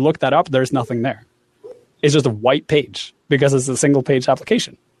archive and you look that up, there's nothing there. It's just a white page because it's a single-page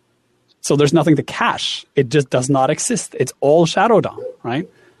application. So there's nothing to cache. It just does not exist. It's all Shadow DOM, right?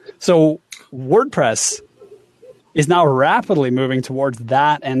 So WordPress is now rapidly moving towards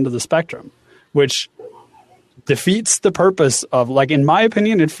that end of the spectrum, which defeats the purpose of, like, in my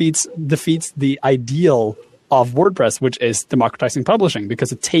opinion, it defeats the ideal of WordPress, which is democratizing publishing,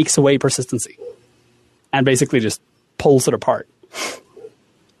 because it takes away persistency and basically just pulls it apart.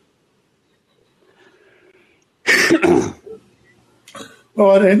 All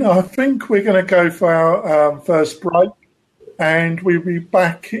right, then, I think we're going to go for our first break, and we'll be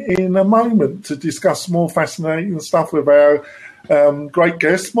back in a moment to discuss more fascinating stuff with our great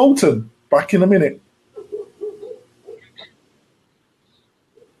guest, Morten. Back in a minute.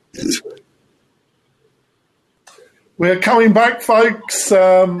 We're coming back, folks.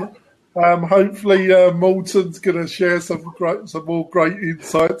 Hopefully, Morten's going to share some more great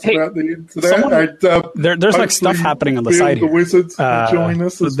insights about the internet. There's like stuff happening on the side here. The Wizards join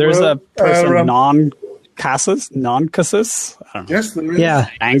us as there's well. A person, Non-Cassus. I don't know. Yes, there is. Yeah.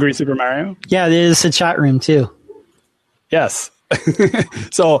 Angry Super Mario. Yeah, there's a chat room too. Yes.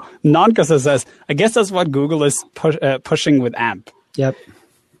 So Non-Cassus says, I guess that's what Google is pushing with AMP. Yep.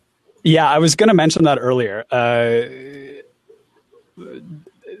 Yeah, I was going to mention that earlier.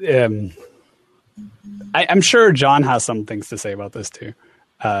 I'm sure John has some things to say about this too,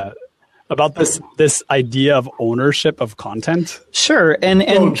 about this idea of ownership of content. Sure, and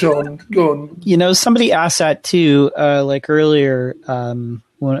go on, John. Go on. You know, somebody asked that too, like earlier.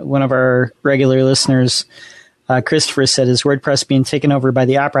 One of our regular listeners, Christopher, said, "Is WordPress being taken over by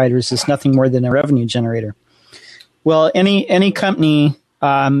the app writers? Is nothing more than a revenue generator?" Well, any company,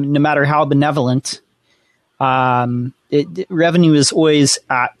 no matter how benevolent, revenue is always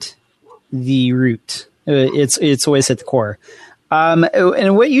at the root. It's always at the core.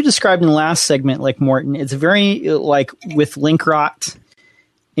 And what you described in the last segment, like Morten, it's very like with link rot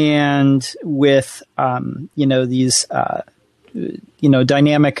and with these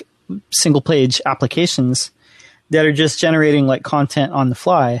dynamic single page applications that are just generating like content on the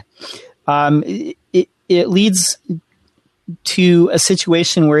fly. It leads to a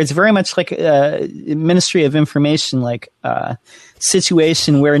situation where it's very much like a Ministry of Information, like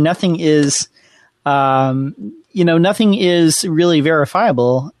situation where nothing is, nothing is really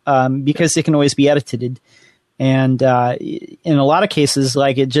verifiable because it can always be edited. And in a lot of cases,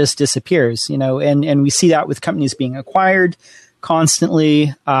 like it just disappears, and we see that with companies being acquired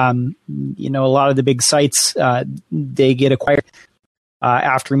constantly. A lot of the big sites, they get acquired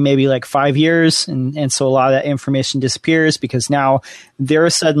after maybe like 5 years. And so a lot of that information disappears because now they're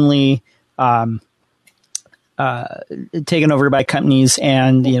suddenly taken over by companies,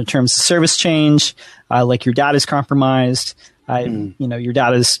 and, terms of service change, like your data is compromised, your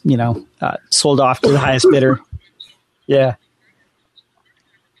data is, sold off to the highest bidder. Yeah.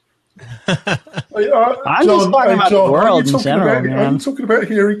 I'm just talking about the world in general, man. Are you talking about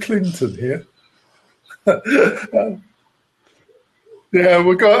Hillary Clinton here? Yeah,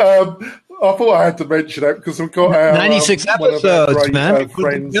 we've got. I thought I had to mention that because we've got 96 episodes, man.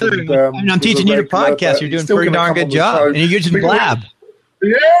 I'm teaching you to podcast. You're doing a pretty darn good job, and you're using Blab.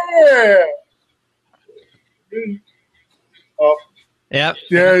 Yeah. Yep.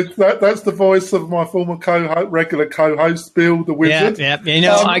 Yeah, that's the voice of my former regular co-host, Bill the Wizard. Yeah.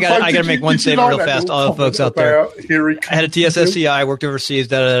 I got to make one statement real fast. All the folks out there. I had a TSSCI. I worked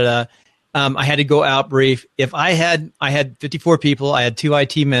overseas. I had to go out brief. If I had 54 people, I had 2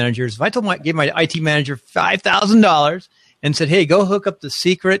 IT managers. If I gave my IT manager $5,000 and said, "Hey, go hook up the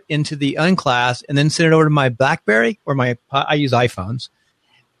secret into the unclass and then send it over to my BlackBerry or I use iPhones,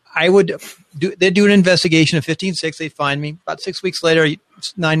 they'd do an investigation of 15.6. They'd find me. About 6 weeks later,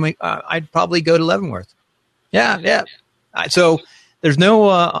 9 weeks, I'd probably go to Leavenworth. Yeah. So there's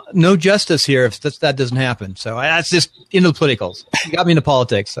no justice here if that doesn't happen. So that's just into the politicals. You got me into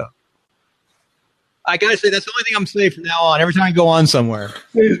politics. So I got to say, that's the only thing I'm saying from now on. Every time I go on somewhere.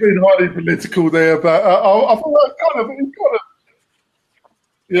 He's been highly political there, but I thought that kind of.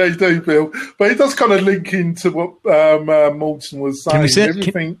 Yeah, you do, Bill. But it does kind of link into what Morton was saying.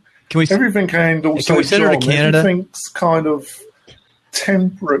 Everything handled so we send her to Canada? Everything's kind of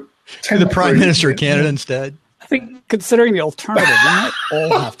temperate. To the Prime Minister of Canada instead. I think, considering the alternative, we might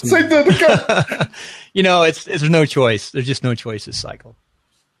all have to send her to there's no choice. There's just no choice this cycle.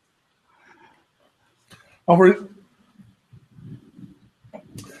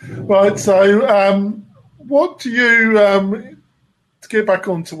 Right, so what do you... to get back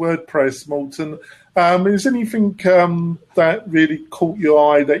onto WordPress, Morton, is anything that really caught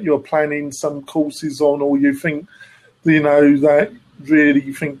your eye that you're planning some courses on, or you think, that really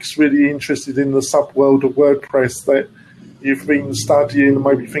you think is really interested in the subworld of WordPress that you've been studying and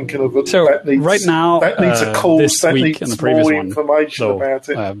maybe thinking of it? So right now, that needs a course, this that week needs and the previous more one, information about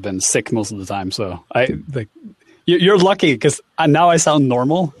it. I've been sick most of the time, so you're lucky because now I sound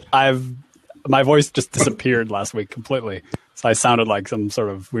normal. My voice just disappeared last week completely. So I sounded like some sort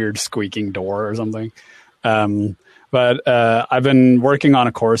of weird squeaking door or something. But I've been working on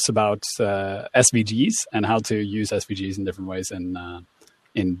a course about SVGs and how to use SVGs in different ways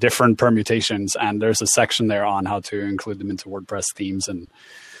in different permutations. And there's a section there on how to include them into WordPress themes and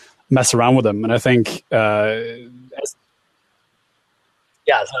mess around with them. And I think SVGs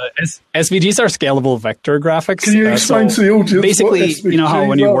are scalable vector graphics. Can you explain to the audience basically, what SVGs how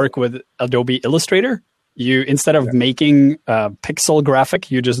when you are? work with Adobe Illustrator, you instead of making a pixel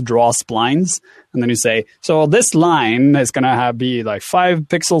graphic, you just draw splines, and then you say, so this line is going to be like 5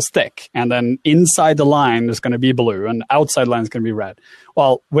 pixels thick, and then inside the line is going to be blue, and outside line is going to be red.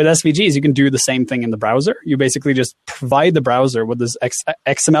 Well, with SVGs, you can do the same thing in the browser. You basically just provide the browser with this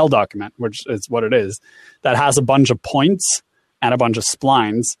XML document, which is what it is, that has a bunch of points and a bunch of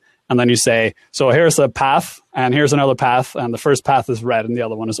splines. And then you say, so here's a path, and here's another path, and the first path is red, and the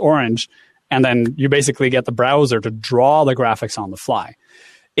other one is orange. And then you basically get the browser to draw the graphics on the fly.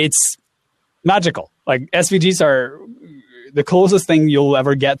 It's magical. Like SVGs are the closest thing you'll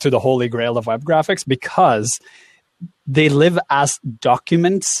ever get to the holy grail of web graphics because they live as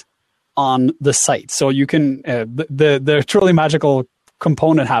documents on the site. So you can, the truly magical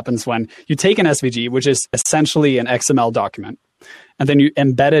component happens when you take an SVG, which is essentially an XML document, and then you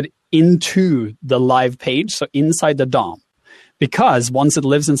embed it into the live page, so inside the DOM. Because once it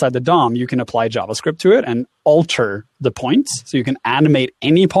lives inside the DOM, you can apply JavaScript to it and alter the points. So you can animate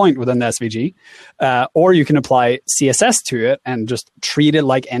any point within the SVG, or you can apply CSS to it and just treat it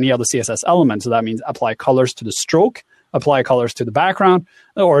like any other CSS element. So that means apply colors to the stroke, apply colors to the background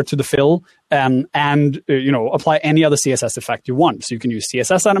or to the fill, and apply any other CSS effect you want. So you can use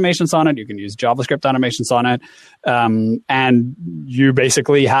CSS animations on it, you can use JavaScript animations on it, and you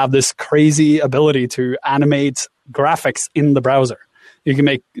basically have this crazy ability to animate graphics in the browser. You can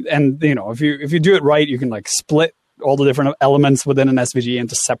make, and if you do it right, you can like split all the different elements within an SVG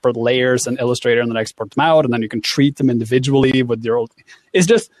into separate layers in Illustrator and then export them out, and then you can treat them individually with your old. It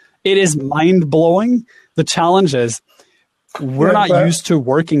is mind blowing. The challenge is we're not used to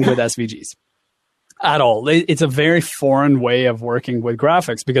working with SVGs at all. It's a very foreign way of working with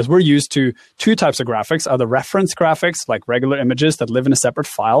graphics because we're used to two types of graphics: are the reference graphics, like regular images that live in a separate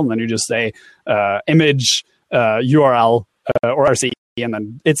file, and then you just say image URL or RC, and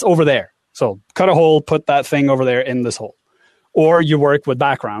then it's over there. So cut a hole, put that thing over there in this hole. Or you work with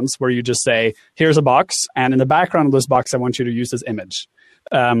backgrounds where you just say, here's a box, and in the background of this box, I want you to use this image.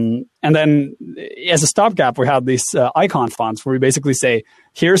 And then as a stopgap, we have these icon fonts where we basically say,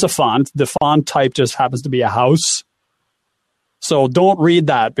 here's a font. The font type just happens to be a house. So don't read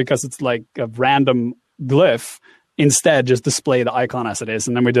that because it's like a random glyph. Instead, just display the icon as it is.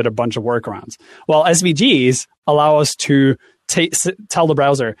 And then we did a bunch of workarounds. Well, SVGs allow us to tell the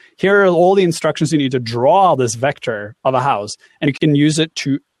browser, here are all the instructions you need to draw this vector of a house. And you can use it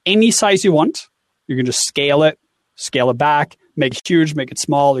to any size you want. You can just scale it back, make it huge, make it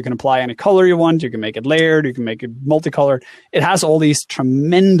small. You can apply any color you want. You can make it layered. You can make it multicolored. It has all these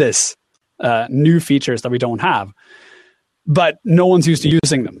tremendous new features that we don't have. But no one's used to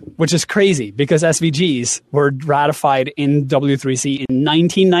using them, which is crazy because SVGs were ratified in W3C in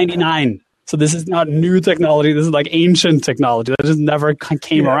 1999. So this is not new technology. This is like ancient technology that just never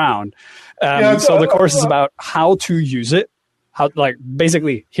came around. So the course is about how to use it.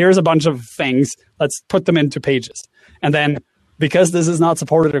 Basically, here's a bunch of things. Let's put them into pages. And then because this is not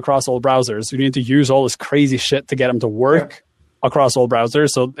supported across all browsers, you need to use all this crazy shit to get them to work across all browsers.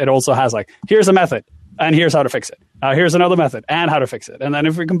 So it also has like, here's a method and here's how to fix it. Here's another method and how to fix it. And then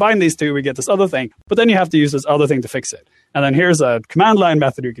if we combine these two, we get this other thing. But then you have to use this other thing to fix it. And then here's a command line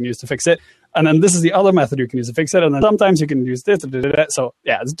method you can use to fix it. And then this is the other method you can use to fix it. And then sometimes you can use this. So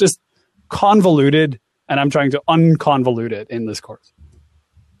yeah, it's just convoluted. And I'm trying to unconvolute it in this course.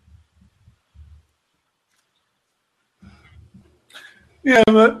 Yeah,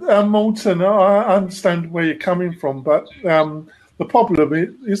 Morten, I understand where you're coming from, but the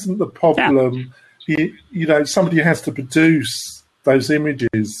problem isn't the problem. Yeah. You know, somebody has to produce those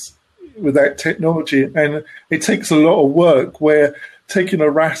images with that technology, and it takes a lot of work. Where taking a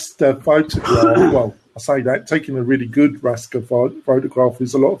raster photograph, well, I say that taking a really good raster photograph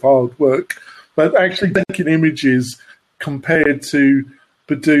is a lot of hard work, but actually taking images compared to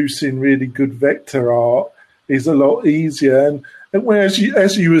producing really good vector art is a lot easier. And as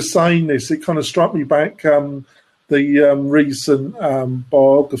you were saying this, it kind of struck me back the recent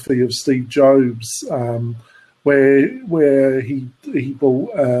biography of Steve Jobs, where he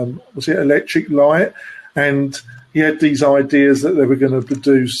bought was it Electric Light, and he had these ideas that they were going to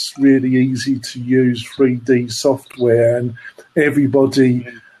produce really easy to use 3D software, and everybody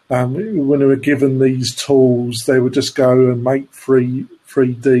when they were given these tools, they would just go and make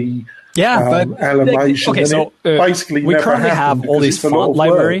 3D. But animation. Okay, so basically, we currently have all these font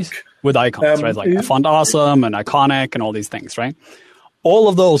libraries with icons, right? Like Font Awesome and Iconic and all these things, right? All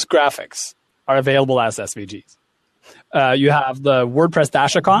of those graphics are available as SVGs. You have the WordPress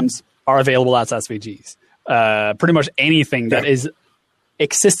dash icons are available as SVGs. Pretty much anything that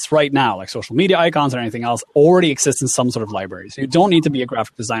exists right now, like social media icons or anything else, already exists in some sort of library. So you don't need to be a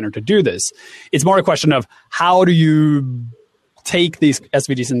graphic designer to do this. It's more a question of how do you take these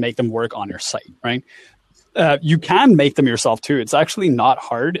SVGs and make them work on your site, right? You can make them yourself too. It's actually not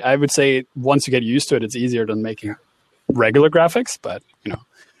hard. I would say once you get used to it, it's easier than making regular graphics, but you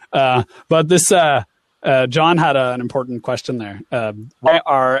know. But this, John had an important question there. Why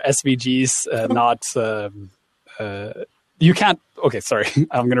are SVGs not, you can't, okay, sorry,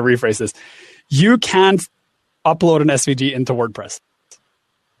 I'm going to rephrase this. You can't upload an SVG into WordPress.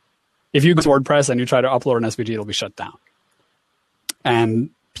 If you go to WordPress and you try to upload an SVG, it'll be shut down. And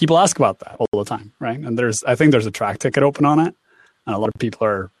people ask about that all the time, right? And I think there's a track ticket open on it, and a lot of people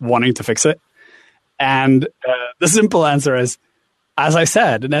are wanting to fix it. And the simple answer is, as I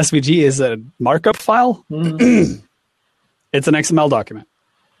said, an SVG is a markup file. It's an XML document.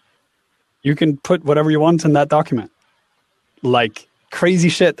 You can put whatever you want in that document, like crazy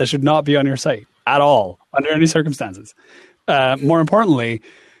shit that should not be on your site at all, under any circumstances. More importantly,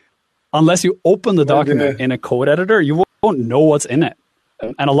 unless you open the document in a code editor, you won't know what's in it.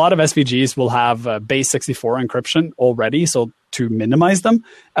 And a lot of SVGs will have base 64 encryption already, so to minimize them,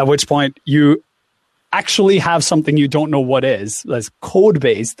 at which point you actually have something you don't know what is, that's code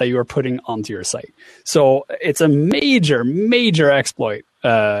base that you are putting onto your site. So it's a major, major exploit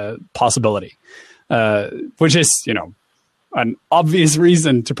possibility, which is, you know, an obvious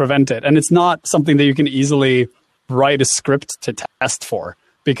reason to prevent it. And it's not something that you can easily write a script to test for,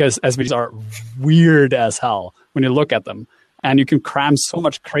 because SVGs are weird as hell when you look at them, and you can cram so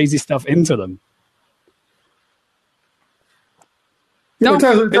much crazy stuff into them. No,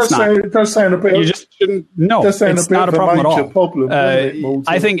 it does sound a bit. You just shouldn't. No, it's not a problem at all.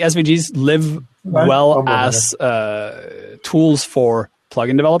 I think SVGs live well as tools for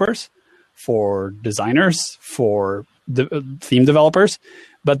plugin developers, for designers, for theme developers,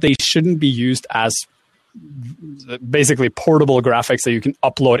 but they shouldn't be used as basically portable graphics that you can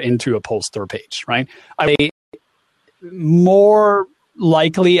upload into a post or page, right? More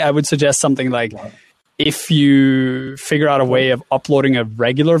likely, I would suggest something like, if you figure out a way of uploading a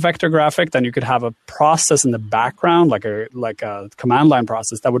regular vector graphic, then you could have a process in the background, like a command line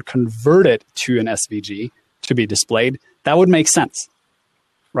process that would convert it to an SVG to be displayed. That would make sense,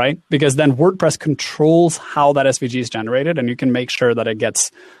 right? Because then WordPress controls how that SVG is generated, and you can make sure that it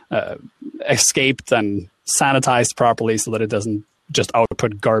gets escaped and sanitized properly so that it doesn't just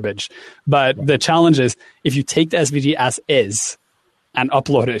output garbage. But the challenge is, if you take the SVG as is and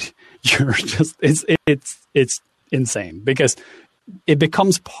upload it, you're just it's insane, because it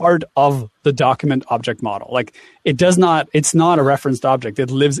becomes part of the document object model. Like it's not a referenced object.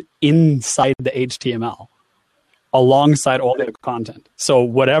 It lives inside the HTML alongside all the content. So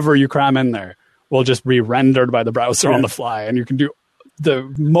whatever you cram in there will just be rendered by the browser on the fly, and you can do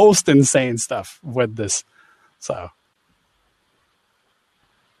the most insane stuff with this. So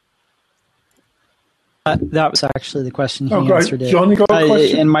that was actually the question he answered. John, you got a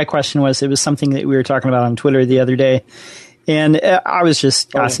question? And my question was, it was something that we were talking about on Twitter the other day, And I was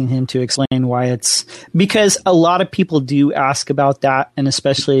just asking him to explain why it's because a lot of people do ask about that, and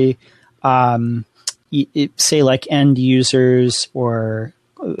especially say like end users or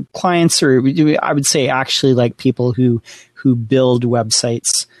clients, or I would say actually like people who build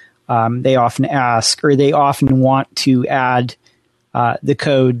websites. They often ask, or they often want to add the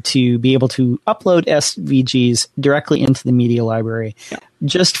code to be able to upload SVGs directly into the media library,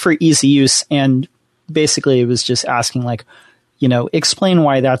 just for easy use. And basically, it was just asking, like, explain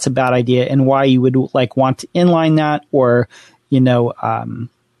why that's a bad idea and why you would like want to inline that, or not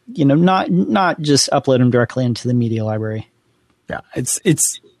just upload them directly into the media library. Yeah, it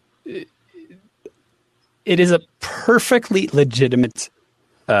is a perfectly legitimate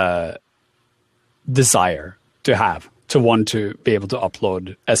desire to want to be able to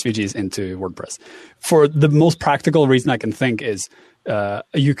upload SVGs into WordPress. For the most practical reason I can think is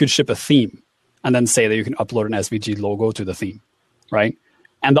you could ship a theme and then say that you can upload an SVG logo to the theme, right?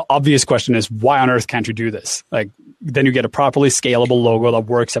 And the obvious question is, why on earth can't you do this? Like, then you get a properly scalable logo that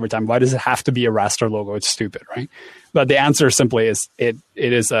works every time. Why does it have to be a raster logo? It's stupid, right? But the answer simply is it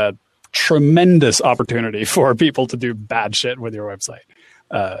is a tremendous opportunity for people to do bad shit with your website.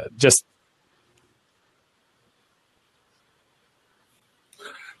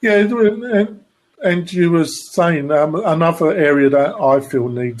 Yeah, and you were saying another area that I feel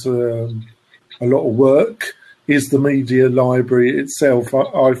needs a lot of work is the media library itself.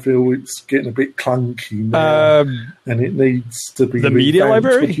 I feel it's getting a bit clunky now, and it needs to be the media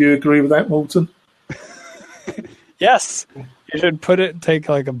library. Would you agree with that, Morten? Yes, you should take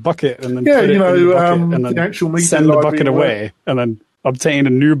like a bucket and then put it in the bucket and then the actual media send the bucket library away and then obtain a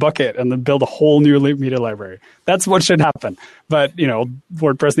new bucket and then build a whole new media library. That's what should happen. But,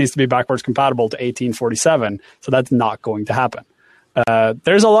 WordPress needs to be backwards compatible to 1847, so that's not going to happen.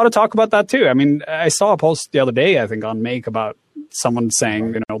 There's a lot of talk about that too. I mean, I saw a post the other day, I think, on Make about someone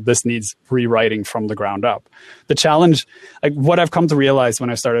saying, this needs rewriting from the ground up. The challenge, like what I've come to realize when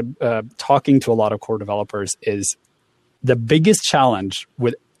I started talking to a lot of core developers, is the biggest challenge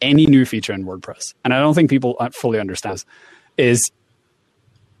with any new feature in WordPress, and I don't think people fully understand this, is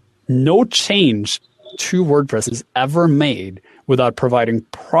no change to WordPress is ever made without providing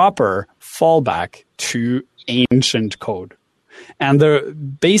proper fallback to ancient code. And the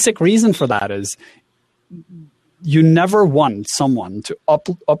basic reason for that is you never want someone to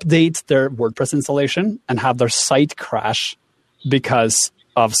update their WordPress installation and have their site crash because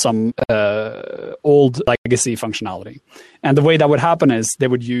of some old legacy functionality. And the way that would happen is they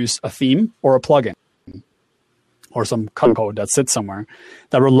would use a theme or a plugin or some code that sits somewhere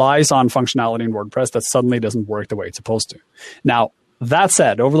that relies on functionality in WordPress that suddenly doesn't work the way it's supposed to. Now, that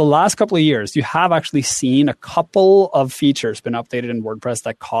said, over the last couple of years, you have actually seen a couple of features been updated in WordPress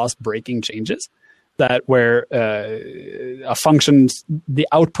that cause breaking changes, that where the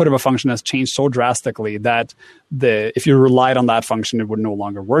output of a function has changed so drastically that if you relied on that function, it would no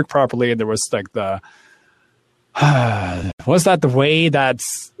longer work properly. There was like was that the way that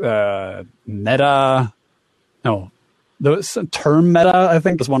meta... No, the term meta, I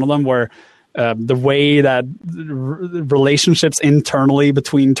think, is one of them, where the way that relationships internally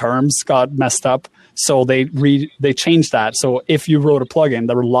between terms got messed up. So they changed that. So if you wrote a plugin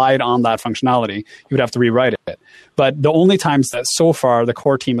that relied on that functionality, you would have to rewrite it. But the only times that so far the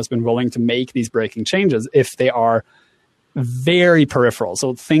core team has been willing to make these breaking changes, if they are very peripheral,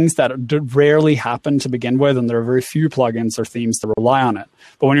 so things that rarely happen to begin with, and there are very few plugins or themes that rely on it.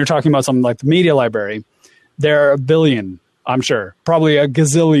 But when you're talking about something like the media library, there are a billion, I'm sure, probably a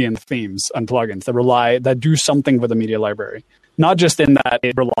gazillion themes and plugins that do something with the media library. Not just in that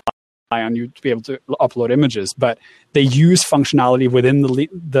it relies on you to be able to upload images, but they use functionality within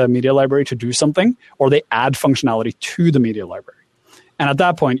the media library to do something, or they add functionality to the media library. And at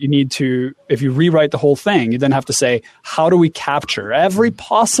that point, you need to, if you rewrite the whole thing, you then have to say, how do we capture every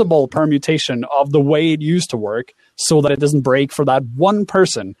possible permutation of the way it used to work so that it doesn't break for that one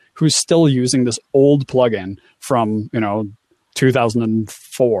person who's still using this old plugin from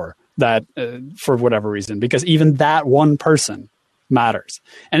 2004 that for whatever reason, because even that one person matters.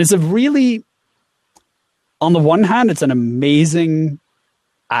 And it's a really, on the one hand, it's an amazing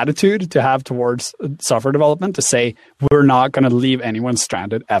attitude to have towards software development, to say we're not going to leave anyone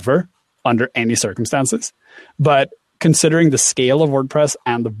stranded ever under any circumstances. But considering the scale of WordPress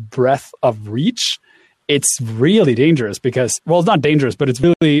and the breadth of reach, it's really dangerous because, well, it's not dangerous, but it's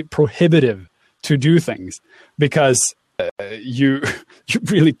really prohibitive to do things because you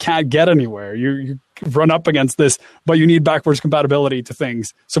really can't get anywhere. You run up against this, but you need backwards compatibility to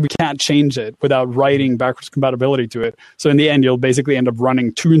things. So we can't change it without writing backwards compatibility to it. So in the end, you'll basically end up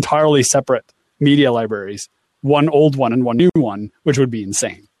running two entirely separate media libraries one old one and one new one, which would be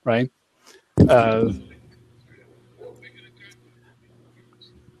insane, right?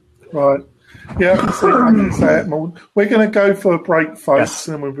 Right. Yeah, I can see that. We're going to go for a break, folks, Yes.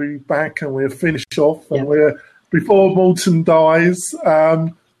 and we'll be back and we'll finish off. And before Morton dies,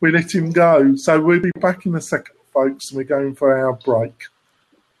 we let him go. So we'll be back in a second, folks, and we're going for our break.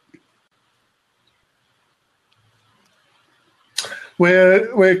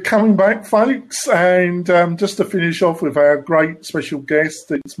 We're coming back, folks, and just to finish off with our great special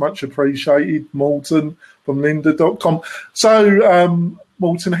guest, it's much appreciated, Morton from lynda.com. So,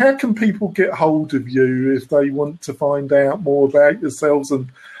 Morton, how can people get hold of you if they want to find out more about yourselves and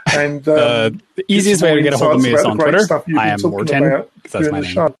the easiest way to get a hold of me is on Twitter. I am Morten, because that's my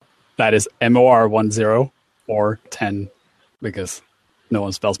name. Show. That is MOR10 or 10, because no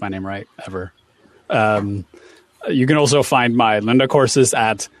one spells my name right ever. You can also find my Lynda courses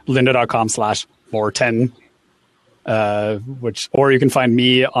at lynda.com/Morten, or you can find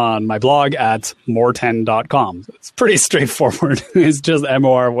me on my blog at morten.com. It's pretty straightforward. It's just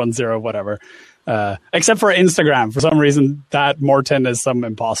MOR10, whatever. Except for Instagram. For some reason, that Morten is some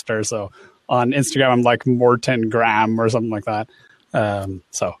imposter. So on Instagram, I'm like Morten Graham or something like that.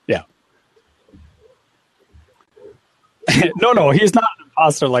 So, yeah. No, he's not an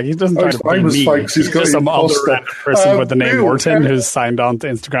imposter. Like, he doesn't try to be me. Folks, he's just some other random person with the name Morten who's signed on to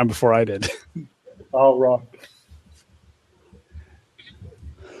Instagram before I did. Oh, right.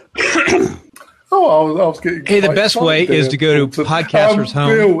 I was getting. Hey, the best way is to go to Podcaster's Home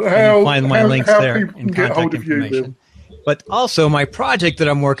Bill, and find my links there people and get hold contact of you, information. But also, my project that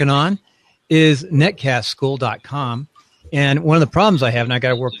I'm working on is netcastschool.com. And one of the problems I have, and I got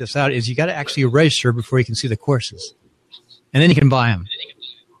to work this out, is you got to actually register before you can see the courses. And then you can buy them.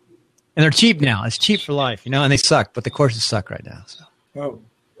 And they're cheap now. It's cheap for life, and they suck, but the courses suck right now. So.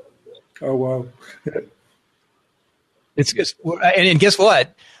 Oh, wow. Yeah. It's and guess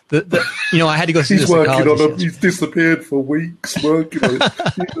what? I had to go see He's the working on psychologist. He's disappeared for weeks working on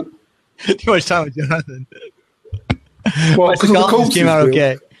it. Too much time with Jonathan. Well, my because of the psychologist came out Bill.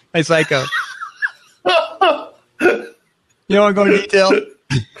 okay. My psycho. You don't want to go into detail?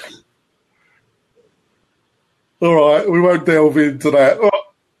 All right, we won't delve into that.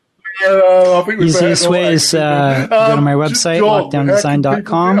 I think Easiest way is go to my website,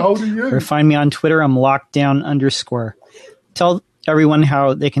 lockdowndesign.com, or find me on Twitter. I'm lockdown_. Tell everyone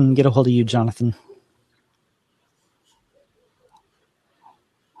how they can get a hold of you, Jonathan.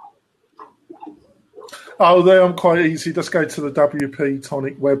 Oh, there I'm quite easy. Just go to the WP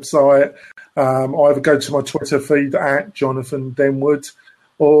Tonic website. Either go to my Twitter feed at Jonathan Denwood,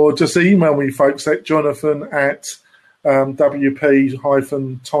 or just email me, folks, at Jonathan at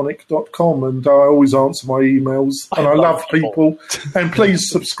wp-tonic.com, and I always answer my emails. And I love people. And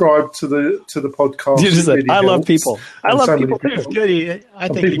please subscribe to the podcast. You just said, I love people. I love people. Good. I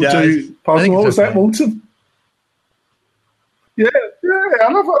think he does. Pardon, what was that, Morton? Yeah,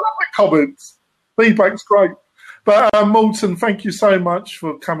 I love the comments. Feedback's great. But Morton, thank you so much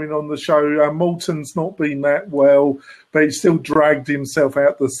for coming on the show. Morton's not been that well, but he still dragged himself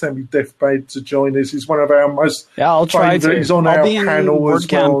out the semi-deathbed to join us. He's one of our most I'll try to. He's on our panel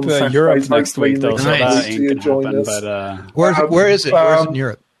as well. WordCamp Europe next week, though, so that ain't going to happen. But, where is it? Where's it in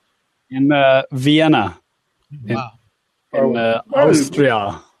Europe? In Vienna. Wow. In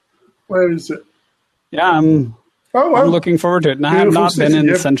Austria. Where is it? Yeah, I'm looking forward to it. And I have not been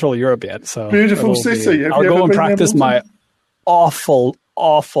in Central Europe yet. So beautiful city. I'll go and practice my awful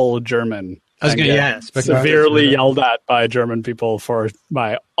German. I was going to ask. Severely yelled at by German people for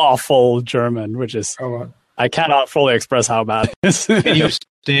my awful German, which is, I cannot fully express how bad it is. Can you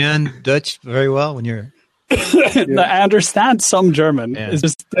understand Dutch very well when you're... I understand some German. Yeah. It's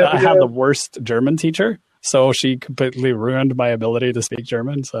just I have the worst German teacher, so she completely ruined my ability to speak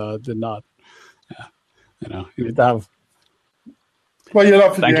German, so I did not... you need to have... Well, you're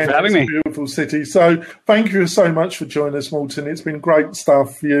up for thank you for having me. Beautiful city. So thank you so much for joining us, Morton. It's been great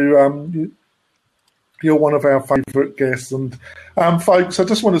stuff. You're one of our favourite guests. And folks, I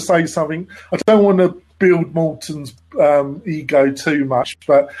just want to say something. I don't want to build Morton's ego too much,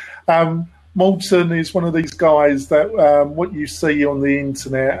 but Morton is one of these guys that what you see on the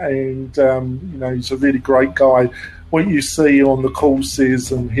internet, and he's a really great guy. What you see on the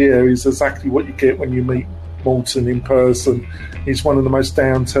courses and here is exactly what you get when you meet Morton in person. He's one of the most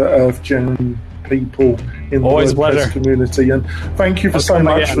down-to-earth, genuine people in the WordPress community. And thank you so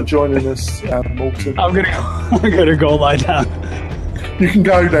much for joining us, Morton. I'm gonna go lie down. You can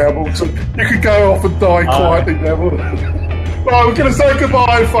go now, Morton. You can go off and die quietly now. Right, we're going to say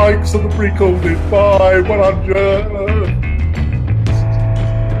goodbye, folks, on the pre-recording. Bye,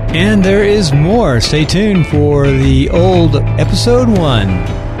 100. And there is more. Stay tuned for the old episode 1.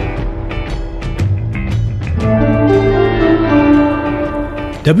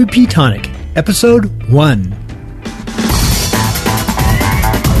 WP Tonic, episode 1.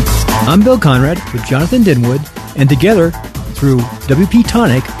 I'm Bill Conrad with Jonathan Denwood, and together, through WP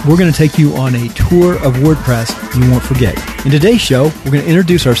Tonic, we're going to take you on a tour of WordPress you won't forget. In today's show, we're going to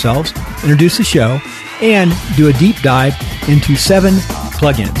introduce ourselves, introduce the show, and do a deep dive into 7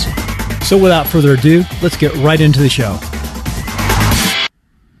 plugins. So without further ado, let's get right into the show.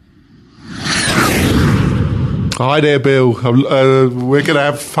 Hi there, Bill. We're going to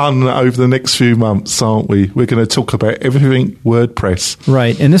have fun over the next few months, aren't we? We're going to talk about everything WordPress.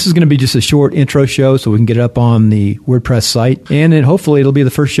 Right, and this is going to be just a short intro show so we can get it up on the WordPress site, and then hopefully it'll be the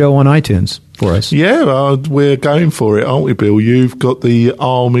first show on iTunes for us. Yeah, we're going for it, aren't we, Bill? You've got the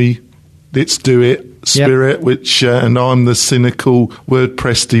army, let's do it spirit, which, and I'm the cynical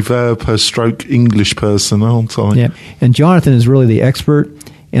WordPress developer stroke English person, aren't I? Yeah, and Jonathan is really the expert,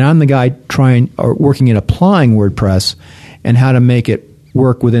 and I'm the guy working at applying WordPress and how to make it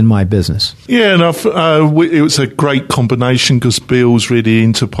work within my business. Yeah, and it was a great combination because Bill's really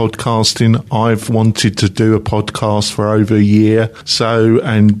into podcasting. I've wanted to do a podcast for over a year.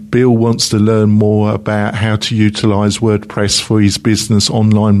 And Bill wants to learn more about how to utilize WordPress for his business,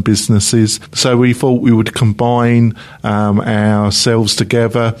 online businesses. So we thought we would combine ourselves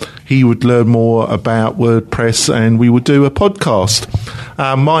together. He would learn more about WordPress and we would do a podcast.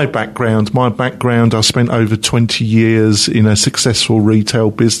 My background, I spent over 20 years in a successful retail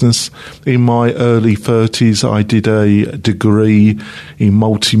business. In my early 30s, I did a degree in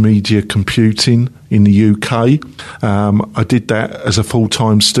multimedia computing in the UK. I did that as a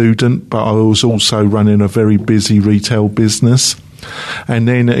full-time student, but I was also running a very busy retail business. And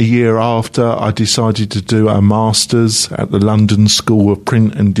then a year after, I decided to do a master's at the London School of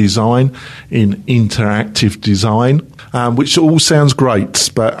Print and Design in interactive design, which all sounds great,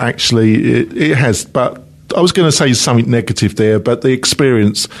 but actually it has. But I was going to say something negative there, but the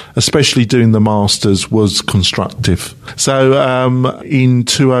experience, especially doing the master's, was constructive. So in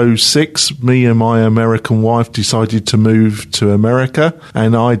 2006, me and my American wife decided to move to America,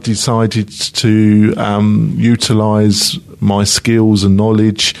 and I decided to utilize my skills and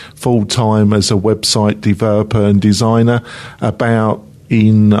knowledge full-time as a website developer and designer.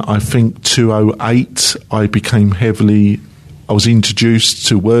 In, I think, 2008, I was introduced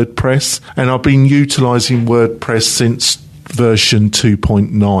to WordPress, and I've been utilizing WordPress since version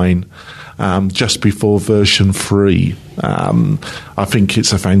 2.9, just before version 3. I think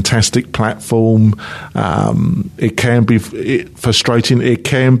it's a fantastic platform. It can be frustrating. It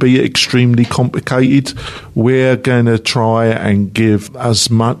can be extremely complicated. We're going to try and give as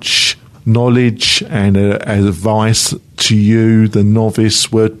much knowledge and advice to you, the novice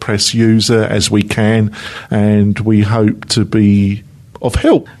WordPress user, as we can, and we hope to be of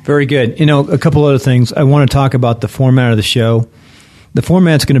help. Very good. A couple other things. I want to talk about the format of the show. The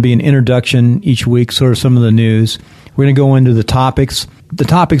format's going to be an introduction each week, sort of some of the news. We're going to go into the topics. The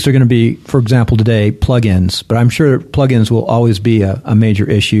topics are going to be, for example, today, plugins. But I'm sure plugins will always be a major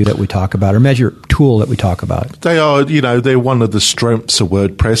issue that we talk about, or major tool that we talk about. They are, they're one of the strengths of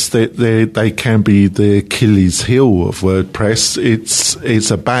WordPress. They can be the Achilles heel of WordPress.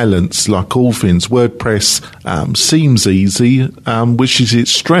 It's a balance, like all things. WordPress seems easy, which is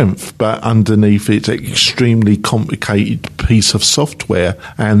its strength, but underneath it's an extremely complicated piece of software,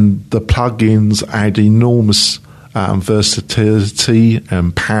 and the plugins add enormous versatility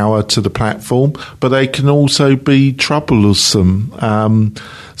and power to the platform, but they can also be troublesome.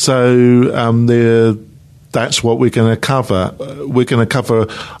 That's what we're going to cover.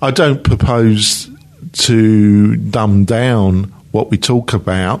 I don't propose to dumb down what we talk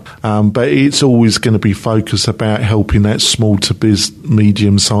about, but it's always going to be focused about helping that small to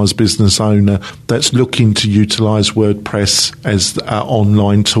medium-sized business owner that's looking to utilize WordPress as an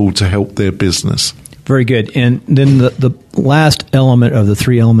online tool to help their business. Very good. And then the last element of the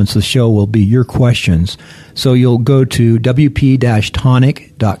 3 elements of the show will be your questions. So you'll go to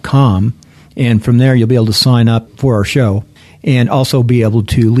wp-tonic.com, and from there you'll be able to sign up for our show and also be able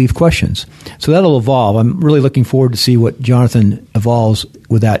to leave questions. So that'll evolve. I'm really looking forward to see what Jonathan evolves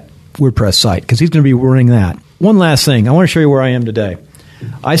with that WordPress site, because he's going to be running that. One last thing. I want to show you where I am today.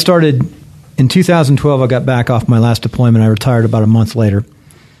 I started in 2012. I got back off my last deployment. I retired about a month later.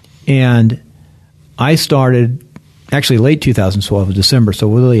 And I started actually late 2012, December,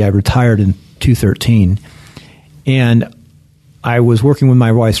 so really I retired in 2013. And I was working with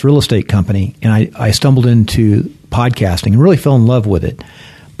my wife's real estate company, and I stumbled into podcasting and really fell in love with it.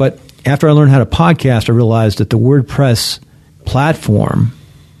 But after I learned how to podcast, I realized that the WordPress platform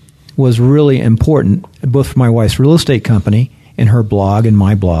was really important, both for my wife's real estate company and her blog and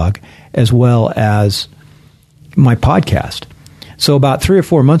my blog, as well as my podcast. So about 3 or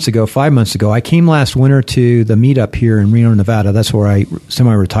 4 months ago, 5 months ago, I came last winter to the meetup here in Reno, Nevada. That's where I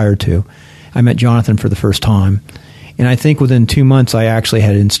semi-retired to. I met Jonathan for the first time. And I think within 2 months, I actually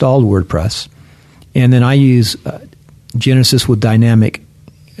had installed WordPress. And then I use Genesis with Dynamic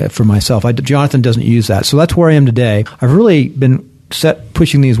for myself. Jonathan doesn't use that. So that's where I am today. I've really been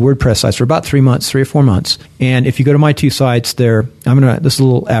pushing these WordPress sites for about 3 or 4 months. And if you go to my 2 sites there, this is a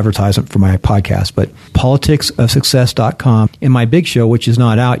little advertisement for my podcast, but politicsofsuccess.com. And my big show, which is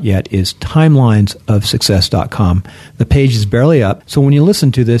not out yet, is timelinesofsuccess.com. The page is barely up. So when you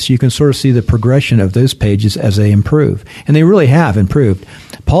listen to this, you can sort of see the progression of those pages as they improve. And they really have improved.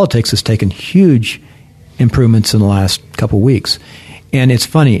 Politics has taken huge improvements in the last couple of weeks. And it's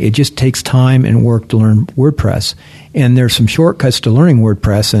funny, it just takes time and work to learn WordPress. And there's some shortcuts to learning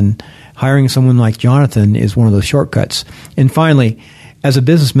WordPress, and hiring someone like Jonathan is one of those shortcuts. And finally, as a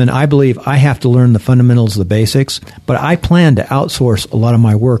businessman, I believe I have to learn the fundamentals, the basics, but I plan to outsource a lot of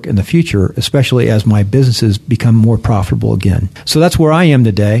my work in the future, especially as my businesses become more profitable again. So that's where I am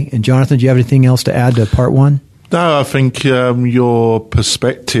today. And Jonathan, do you have anything else to add to part 1? No, I think your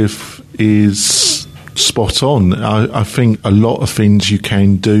perspective is spot on. I think a lot of things you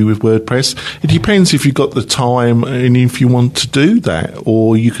can do with WordPress. It depends if you've got the time and if you want to do that,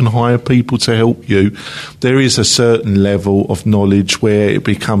 or you can hire people to help you. There is a certain level of knowledge where it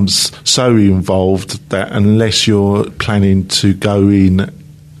becomes so involved that unless you're planning to go in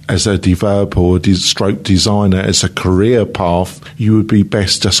as a developer or stroke designer as a career path, you would be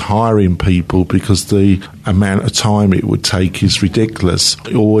best just hiring people, because the amount of time it would take is ridiculous.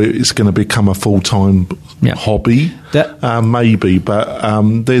 Or it's going to become a full-time hobby, maybe,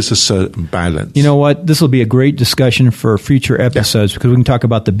 but there's a certain balance. You know what? This will be a great discussion for future episodes, because we can talk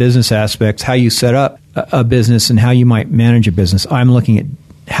about the business aspects, how you set up a business and how you might manage a business. I'm looking at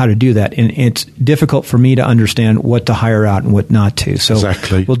how to do that, and it's difficult for me to understand what to hire out and what not to. So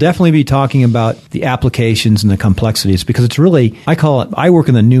We'll definitely be talking about the applications and the complexities, because it's really, I work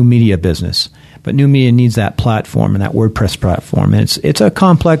in the new media business, but new media needs that platform and that WordPress platform, and it's a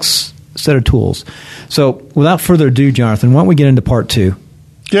complex set of tools. So without further ado, Jonathan, why don't we get into part 2?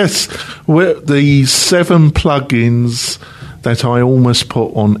 Yes, the 7 plugins that I almost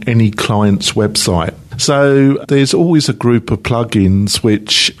put on any client's website. So there's always a group of plugins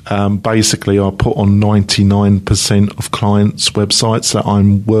which basically I put on 99% of clients' websites that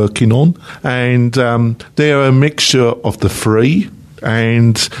I'm working on. And they're a mixture of the free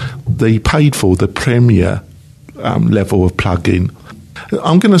and the paid for, the premier level of plugin.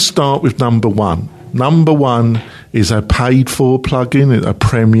 I'm going to start with number 1. Number 1 is a paid-for plugin, a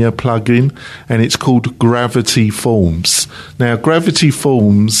premier plugin, and it's called Gravity Forms. Now, Gravity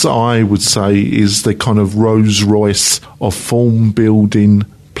Forms, I would say, is the kind of Rolls Royce of form-building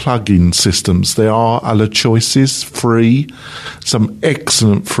plugin systems. There are other choices, free, some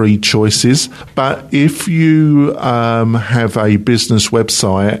excellent free choices. But if you have a business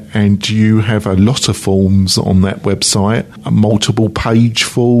website and you have a lot of forms on that website, multiple page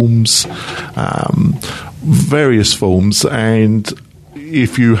forms, various forms, and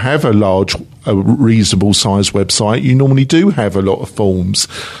if you have a reasonable sized website, you normally do have a lot of forms.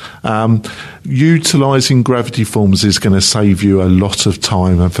 Utilizing Gravity Forms is going to save you a lot of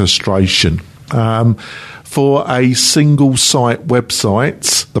time and frustration. For a single site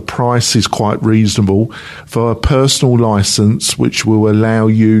website, the price is quite reasonable. For a personal license, which will allow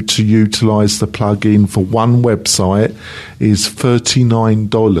you to utilize the plugin for one website, is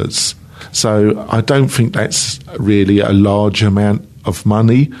 $39. So I don't think that's really a large amount of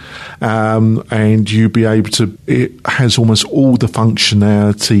money, and you'll be able to, it has almost all the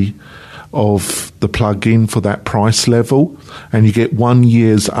functionality of the plugin for that price level, and you get 1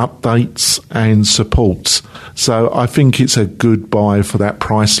 year's updates and support. So I think it's a good buy for that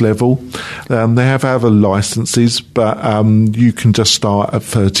price level. They have other licenses, but you can just start at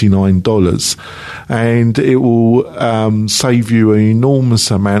 $39, and it will save you an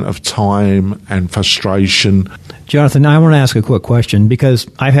enormous amount of time and frustration. Jonathan, I want to ask a quick question, because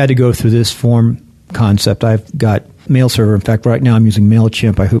I've had to go through this form concept. I've got mail server. In fact, right now I'm using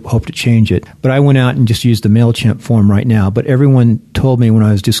MailChimp. I hope to change it. But I went out and just used the MailChimp form right now. But everyone told me when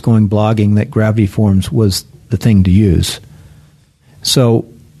I was just going blogging that Gravity Forms was the thing to use. So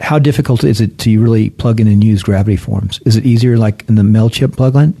how difficult is it to really plug in and use Gravity Forms? Is it easier like in the MailChimp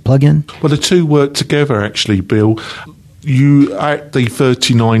plugin? Well, the two work together, actually, Bill. You at the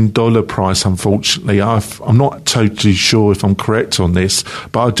 $39 price, unfortunately, I'm not totally sure if I'm correct on this,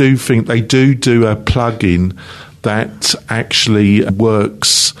 but I do think they do a plugin that actually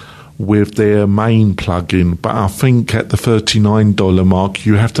works with their main plugin, but I think at the $39 mark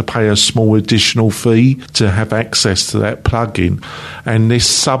you have to pay a small additional fee to have access to that plugin, and this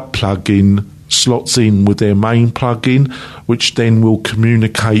sub-plugin slots in with their main plugin, which then will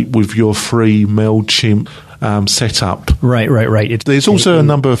communicate with your free MailChimp setup. Right. There's also a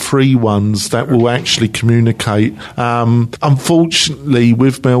number of free ones that will actually communicate. Unfortunately,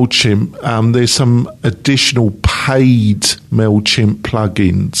 with MailChimp, there's some additional paid MailChimp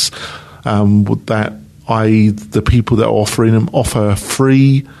plugins that the people that are offering them offer a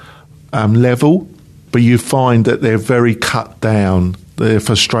free level, but you find that they're very cut down. They're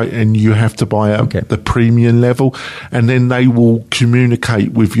frustrating, and you have to buy the premium level, and then they will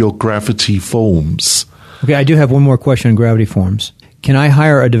communicate with your Gravity forms. Okay, I do have one more question on Gravity Forms. Can I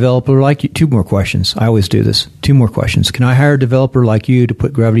hire a developer like you? 2 more questions. I always do this. 2 more questions. Can I hire a developer like you to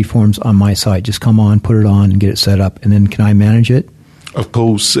put Gravity Forms on my site? Just come on, put it on, and get it set up, and then can I manage it? Of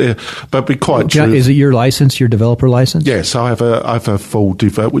course, but be quite true. Is it your license, your developer license? Yes, I have a full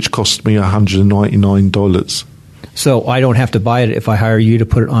develop, which cost me $199. So I don't have to buy it if I hire you to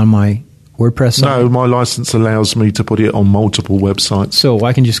put it on my WordPress site? No, my license allows me to put it on multiple websites. So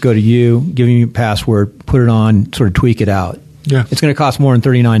I can just go to you, give you a password, put it on, sort of tweak it out. Yeah. It's going to cost more than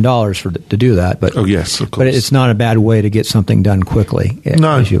 $39 to do that. But, oh, yes, of course. But it's not a bad way to get something done quickly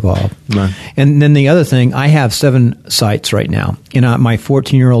as you evolve. No. And then the other thing, I have 7 sites right now. And my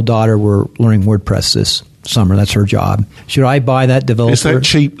 14-year-old daughter, we're learning WordPress this summer. That's her job. Should I buy that developer? Is that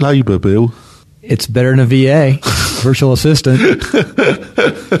cheap labor, Bill? It's better than a VA, virtual assistant.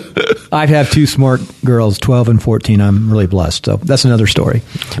 I have 2 smart girls, 12 and 14. I'm really blessed. So that's another story.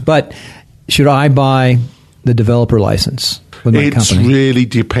 But should I buy the developer license with my company? It's really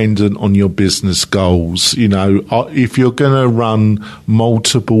dependent on your business goals. You know, if you're going to run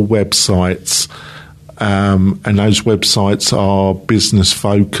multiple websites, and those websites are business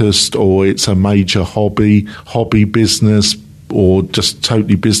focused, or it's a major hobby business, or just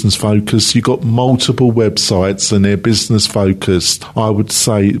totally business focused, you've got multiple websites and they're business focused, I would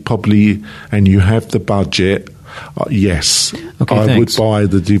say probably, and you have the budget, yes, I would buy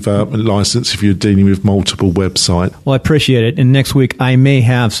the development license if you're dealing with multiple websites. Well, I appreciate it. And next week, I may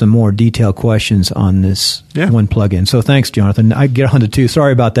have some more detailed questions on this one plugin. So thanks, Jonathan. I get on to 2.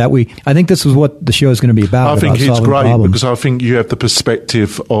 Sorry about that. I think this is what the show is going to be about. I think it's great because I think you have the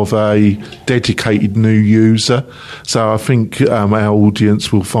perspective of a dedicated new user. So I think our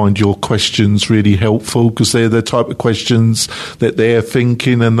audience will find your questions really helpful because they're the type of questions that they're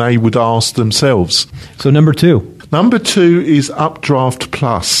thinking and they would ask themselves. So number 2. Number 2 is Updraft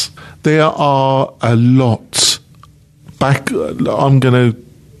Plus. There are a lot. I'm going to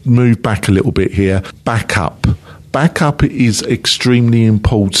move back a little bit here. Backup. Backup is extremely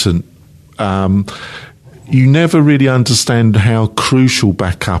important. You never really understand how crucial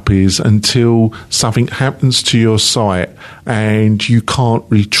backup is until something happens to your site and you can't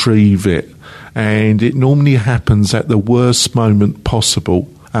retrieve it. And it normally happens at the worst moment possible.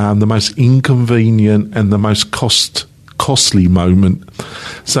 The most inconvenient and the most costly moment.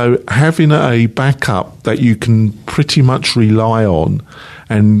 So having a backup that you can pretty much rely on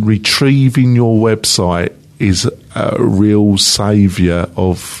and retrieving your website is a real saviour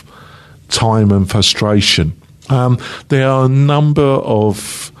of time and frustration. There are a number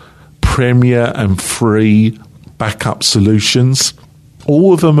of premier and free backup solutions.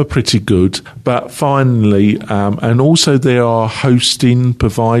 All of them are pretty good, but finally, and also there are hosting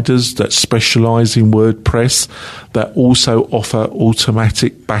providers that specialise in WordPress that also offer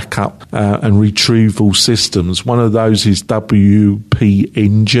automatic backup and retrieval systems. One of those is WP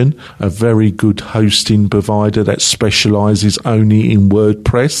Engine, a very good hosting provider that specialises only in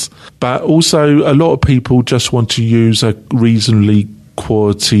WordPress. But also a lot of people just want to use a reasonably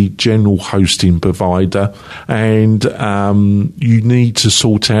quality general hosting provider, and you need to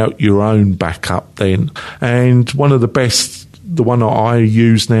sort out your own backup then. And one of the best, the one that I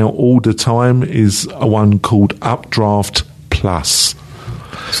use now all the time, is a one called Updraft Plus.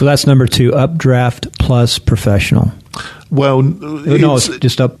 So that's number 2, Updraft Plus Professional. Well, it's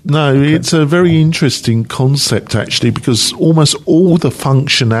just up. No, it's a very interesting concept actually, because almost all the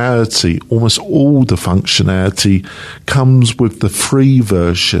functionality comes with the free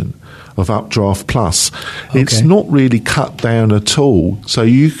version of Updraft Plus. Okay. It's not really cut down at all. So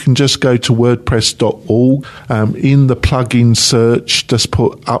you can just go to WordPress.org, in the plugin search, just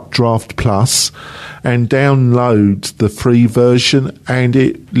put Updraft Plus and download the free version, and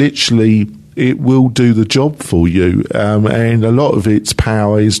it will do the job for you, and a lot of its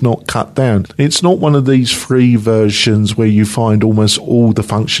power is not cut down. It's not one of these free versions where you find almost all the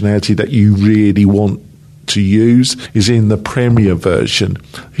functionality that you really want to use is in the Premier version.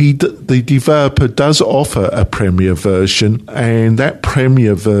 The developer does offer a Premier version, and that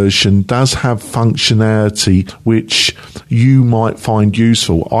Premier version does have functionality which you might find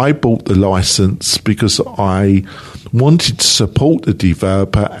useful. I bought the license because I wanted to support the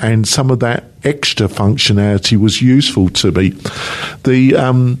developer, and some of that extra functionality was useful to me.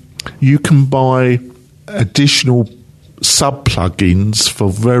 You can buy additional sub-plugins for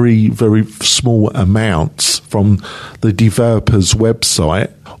very, very small amounts from the developer's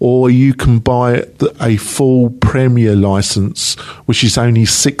website, or you can buy a full Premier license, which is only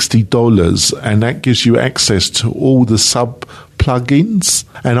 $60, and that gives you access to all the sub-plugins,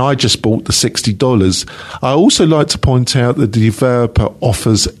 and I just bought the $60. I also like to point out that the developer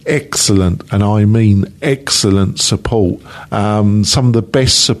offers excellent, and I mean excellent support. Some of the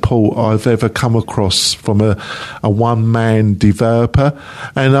best support I've ever come across from a one-man developer,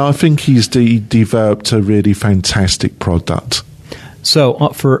 and I think he's developed a really fantastic product. So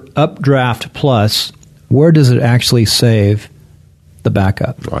for Updraft Plus, where does it actually save the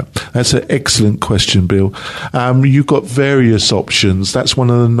backup? Right. That's an excellent question, Bill. You've got various options. That's one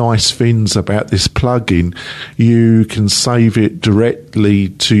of the nice things about this plugin. You can save it directly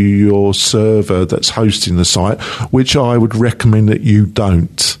to your server that's hosting the site, which I would recommend that you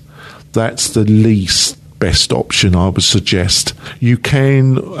don't. That's the least best option I would suggest. You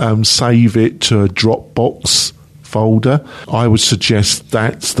can save it to a Dropbox folder. I would suggest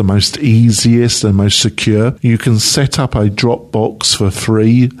that's the most easiest and most secure. You can set up a Dropbox for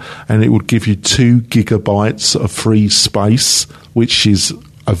free, and it would give you 2 gigabytes of free space, which is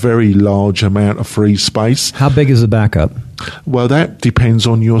a very large amount of free space. How big is the backup? Well, that depends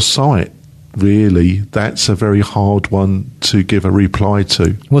on your site. Really, that's a very hard one to give a reply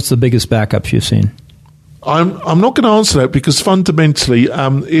to. What's the biggest backups you've seen? I'm not going to answer that, because fundamentally,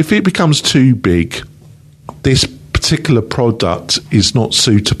 if it becomes too big, this particular product is not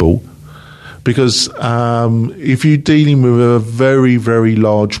suitable, because if you're dealing with a very, very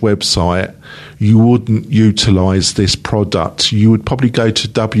large website, you wouldn't utilize this product. You would probably go to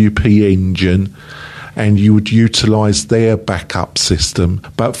WP Engine and you would utilize their backup system.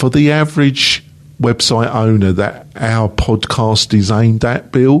 But for the average website owner that our podcast is aimed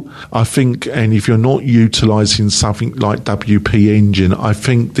at, Bill, I think, and if you're not utilizing something like WP Engine, I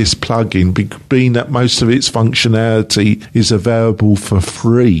think this plugin, being that most of its functionality is available for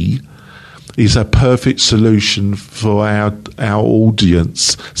free, is a perfect solution for our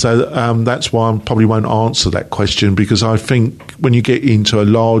audience. So that's why I probably won't answer that question, because I think when you get into a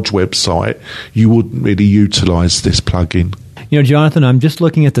large website, you wouldn't really utilize this plugin. You know, Jonathan, I'm just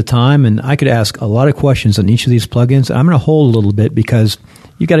looking at the time, and I could ask a lot of questions on each of these plugins. I'm going to hold a little bit, because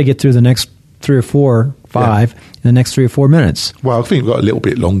you got to get through the next 3 or 4, 5 in the next 3 or 4 minutes. Well, I think we've got a little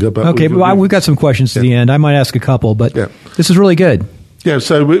bit longer. But okay, we've got some questions at the end. I might ask a couple, but this is really good. Yeah,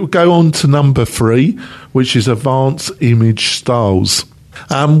 so we'll go on to number 3, which is Advanced Image Styles.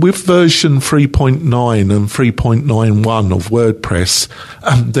 With version 3.9 and 3.91 of WordPress,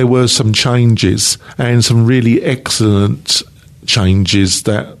 there were some changes, and some really excellent changes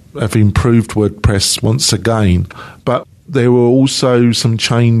that have improved WordPress once again. But there were also some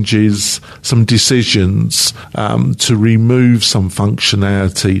changes, some decisions to remove some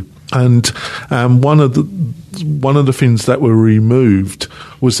functionality. And one of the things that were removed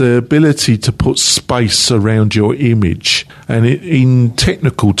was the ability to put space around your image, and in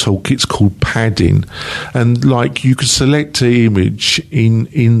technical talk it's called padding. And like, you could select the image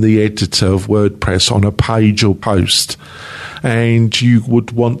in the editor of WordPress on a page or post, and you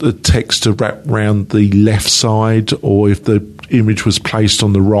would want the text to wrap around the left side, or if the image was placed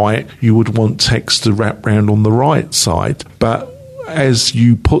on the right, you would want text to wrap around on the right side. But as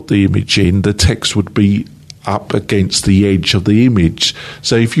you put the image in, the text would be up against the edge of the image.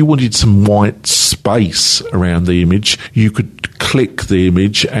 So if you wanted some white space around the image, you could click the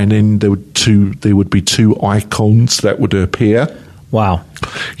image, and then there would be 2 icons that would appear. Wow.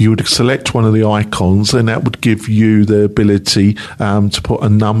 You would select one of the icons, and that would give you the ability to put a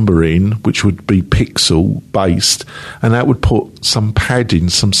number in, which would be pixel based, and that would put some padding,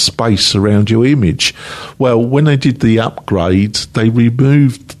 some space around your image. Well, when they did the upgrade, they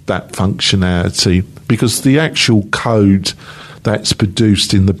removed that functionality, because the actual code that's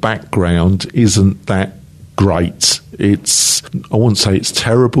produced in the background isn't that great. I wouldn't say it's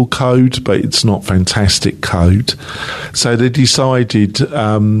terrible code, but it's not fantastic code. So they decided,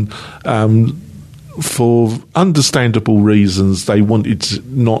 for understandable reasons, they wanted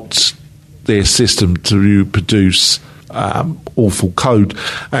not their system to produce awful code.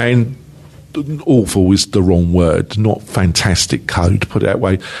 And awful is the wrong word, not fantastic code, put it that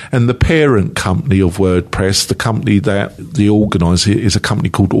way. And the parent company of WordPress, the company that the organizer is a company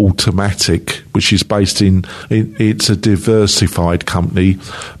called Automattic, which is based it's a diversified company,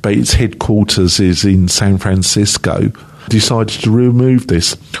 but its headquarters is in San Francisco, decided to remove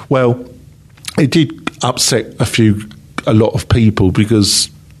this. Well, it did upset a lot of people because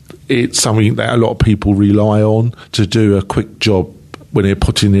it's something that a lot of people rely on to do a quick job when they're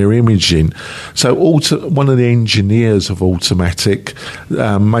putting their image in. So one of the engineers of Automattic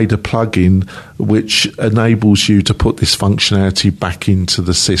made a plugin which enables you to put this functionality back into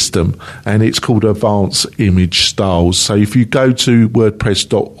the system, and it's called Advanced Image Styles. So if you go to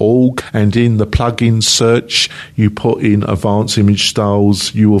wordpress.org and in the plugin search you put in Advanced Image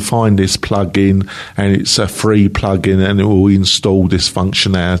Styles, you will find this plugin, and it's a free plugin, and it will install this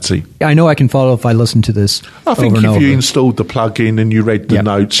functionality. I know I can follow if I listen to this. I think if you installed the plugin and you read the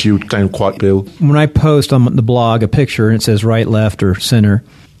notes, you would go quite Bill. When I post on the blog a picture and it says right, left, or center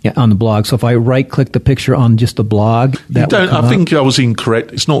on the blog, so if I right-click the picture on just the blog, I think I was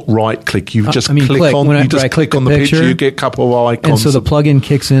incorrect. It's not right-click. You just click on the picture. You get a couple of icons, and so the plugin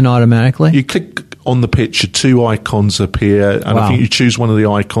kicks in automatically. You click on the picture, 2 icons appear, and I think you choose one of the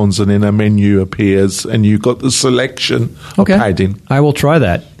icons, and then a menu appears, and you've got the selection of padding. I will try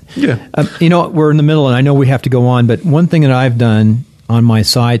that. Yeah. We're in the middle, and I know we have to go on, but one thing that I've done on my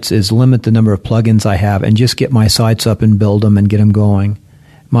sites is limit the number of plugins I have and just get my sites up and build them and get them going.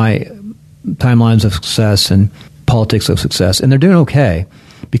 My timelines of success and politics of success, and they're doing okay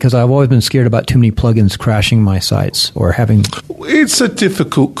because I've always been scared about too many plugins crashing my sites or having... It's a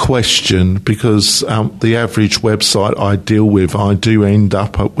difficult question because the average website I deal with, I do end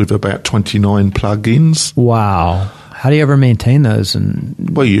up with about 29 plugins. Wow. How do you ever maintain those and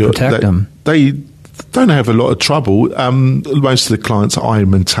protect them? They don't have a lot of trouble. Most of the clients, I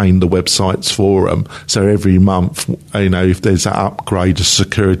maintain the websites for them. So every month, if there's an upgrade, a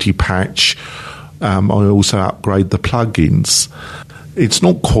security patch, I also upgrade the plugins. It's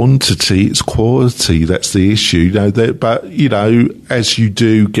not quantity, it's quality. That's the issue. But as you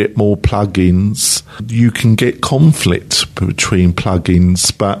do get more plugins, you can get conflict between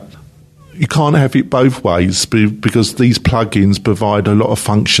plugins, but you can't have it both ways because these plugins provide a lot of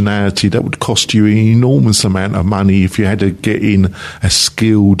functionality that would cost you an enormous amount of money if you had to get in a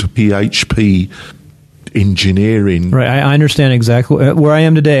skilled PHP engineering. Right, I understand exactly where I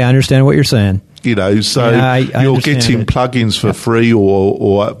am today. I understand what you're saying. You're getting plugins for free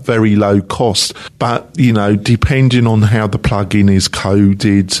or at very low cost. But, depending on how the plugin is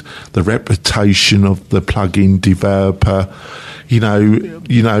coded, the reputation of the plugin developer,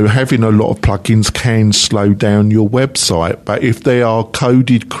 having a lot of plugins can slow down your website. But if they are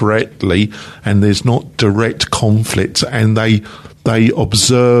coded correctly and there's not direct conflict and they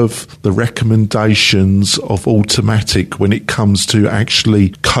observe the recommendations of Automattic when it comes to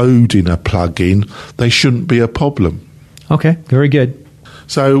actually coding a plugin, they shouldn't be a problem. Okay, very good.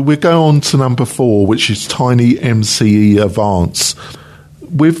 So we go on to number 4, which is TinyMCE Advanced.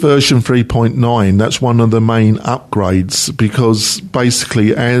 With version 3.9, that's one of the main upgrades because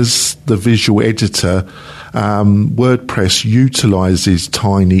basically as the visual editor, WordPress utilizes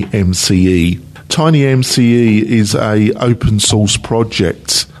TinyMCE. TinyMCE is an open source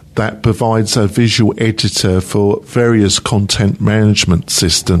project that provides a visual editor for various content management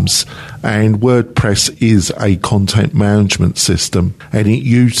systems, and WordPress is a content management system, and it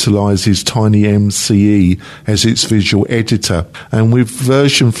utilizes TinyMCE as its visual editor. And with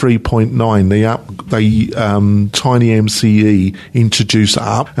version 3.9, TinyMCE introduced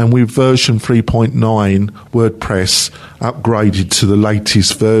up, and with version 3.9, WordPress upgraded to the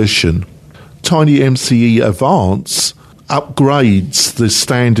latest version. TinyMCE Advanced upgrades the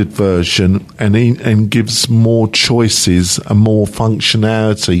standard version and gives more choices and more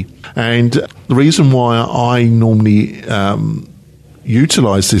functionality. And the reason why I normally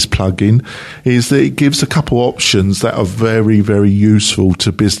utilize this plugin is that it gives a couple options that are very, very useful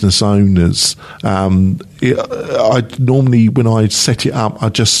to business owners. I normally, when I set it up, I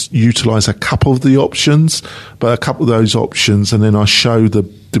just utilize a couple of the options, but a couple of those options, and then I show the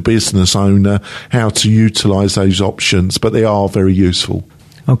business owner how to utilize those options, but they are very useful.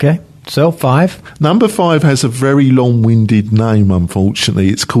 Okay. So 5? Number 5 has a very long-winded name, unfortunately.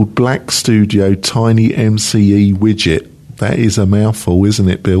 It's called Black Studio TinyMCE Widget. That is a mouthful, isn't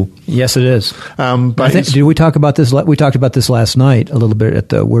it, Bill? Yes, it is. Did we talk about this? We talked about this last night a little bit at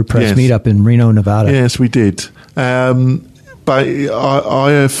the WordPress meetup in Reno, Nevada. Yes, we did. But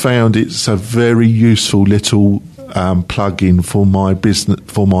I have found it's a very useful little plugin for my business,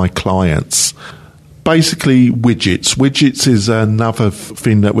 for my clients. basically widgets. Widgets is another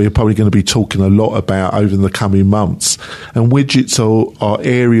thing that we're probably going to be talking a lot about over the coming months. And widgets are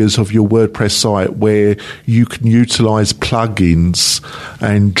areas of your WordPress site where you can utilize plugins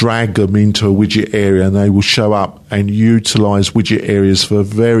and drag them into a widget area, and they will show up and utilize widget areas for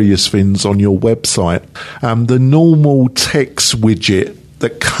various things on your website. The normal text widget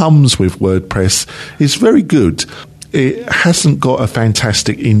that comes with WordPress is very good. It hasn't got a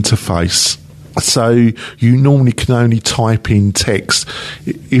fantastic interface. So you normally can only type in text.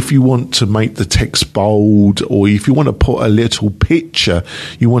 If you want to make the text bold, or if you want to put a little picture,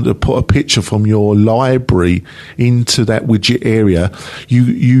 you want to put a picture from your library into that widget area,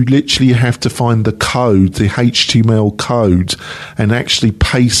 you literally have to find the code, the HTML code, and actually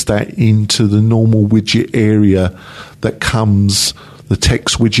paste that into the normal widget area that comes, the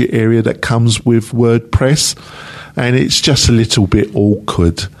text widget area that comes with WordPress. And it's just a little bit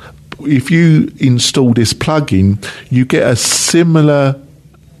awkward. If you install this plugin, you get a similar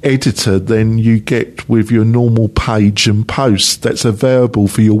editor than you get with your normal page and post that's available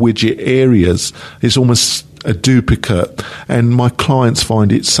for your widget areas. It's almost a duplicate, and my clients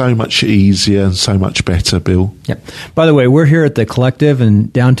find it so much easier and so much better, Bill. Yep. By the way, we're here at the Collective in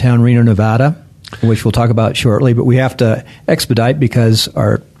downtown Reno, Nevada, which we'll talk about shortly, but we have to expedite because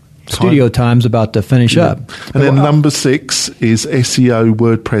our studio time's about to finish up. And then number 6 is SEO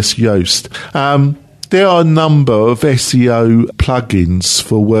WordPress Yoast. There are a number of SEO plugins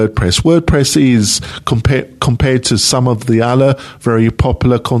for WordPress. WordPress is, compared to some of the other very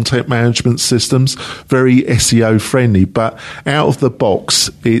popular content management systems, very SEO friendly. But out of the box,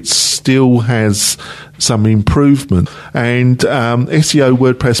 it still has some improvement. And SEO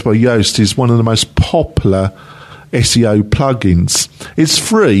WordPress by Yoast is one of the most popular SEO plugins. It's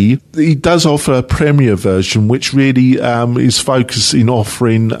free. It does offer a Premier version, which really is focused in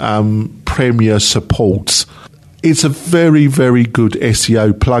offering Premier support. It's a very, very good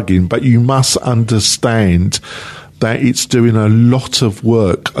SEO plugin, but you must understand that it's doing a lot of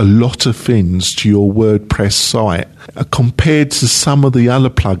work, a lot of things to your WordPress site. Compared to some of the other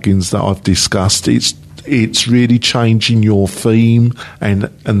plugins that I've discussed, it's really changing your theme and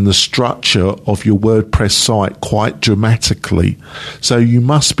the structure of your WordPress site quite dramatically. So you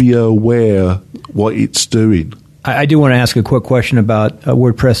must be aware what it's doing. I do want to ask a quick question about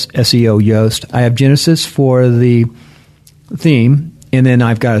WordPress SEO Yoast. I have Genesis for the theme, and then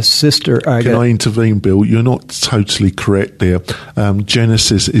I've got a sister. Can I intervene, Bill? You're not totally correct there.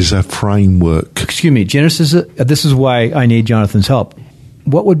 Genesis is a framework. Excuse me, Genesis. This is why I need Jonathan's help.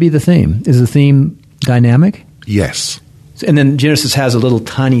 What would be the theme? Is the theme dynamic? Yes. And then Genesis has a little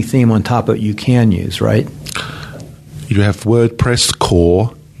tiny theme on top of it you can use, right? You have WordPress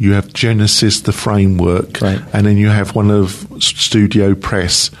core, you have Genesis, the framework, right, and then you have one of Studio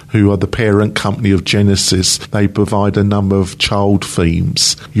Press, who are the parent company of Genesis. They provide a number of child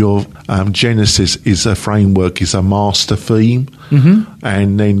themes. Your Genesis is a framework, is a master theme,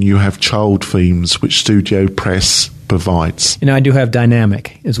 and then you have child themes, which Studio Press provides. And I do have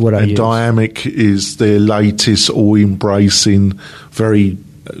Dynamic, is what I use. Dynamic is their latest, all-embracing, very,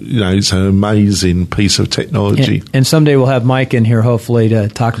 it's an amazing piece of technology. And someday we'll have Mike in here, hopefully, to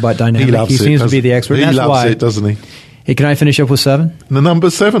talk about Dynamic. He loves he seems to be the expert. He loves it, doesn't he? Hey, can I finish up with 7? The number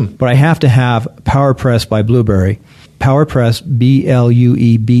 7. But I have to have PowerPress by Blueberry. PowerPress,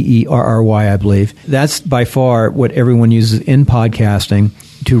 Blueberry, I believe. That's by far what everyone uses in podcasting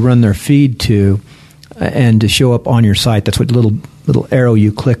to run their feed to and to show up on your site. That's what little arrow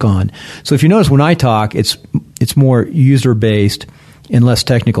you click on. So if you notice when I talk, it's more user-based and less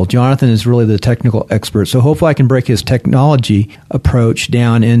technical. Jonathan is really the technical expert. So hopefully I can break his technology approach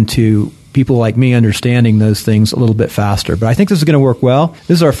down into people like me understanding those things a little bit faster. But I think this is going to work well.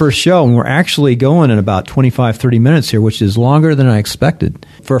 This is our first show, and we're actually going in about 25, 30 minutes here, which is longer than I expected.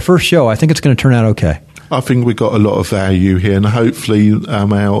 For our first show, I think it's going to turn out okay. I think we got a lot of value here, and hopefully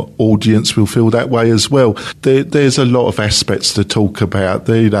our audience will feel that way as well. There's a lot of aspects to talk about.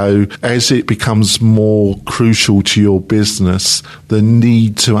 As it becomes more crucial to your business, the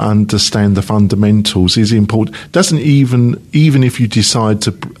need to understand the fundamentals is important. Doesn't even if you decide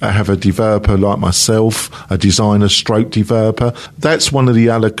to have a developer like myself, a designer stroke developer, that's one of the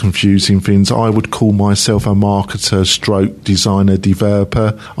other confusing things. I would call myself a marketer stroke designer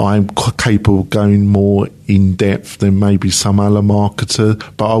developer. I'm capable of going more in depth than maybe some other marketer,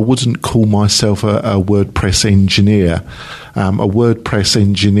 but I wouldn't call myself a WordPress engineer. A WordPress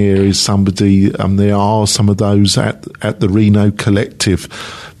engineer is somebody, there are some of those at the Reno Collective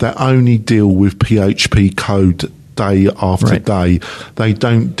that only deal with PHP code. day after day. They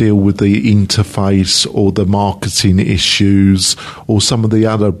don't deal with the interface or the marketing issues or some of the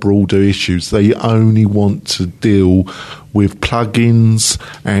other broader issues. They only want to deal with plugins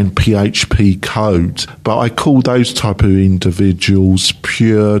and PHP code. But I call those type of individuals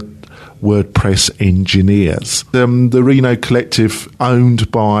pure WordPress engineers. The Reno Collective, owned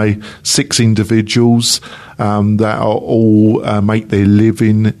by 6 individuals that are all make their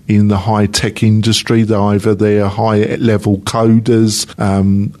living in the high-tech industry. They're high-level coders,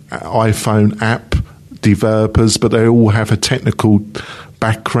 iPhone app developers, but they all have a technical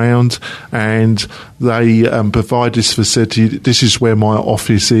background, and they provide this facility. This is where my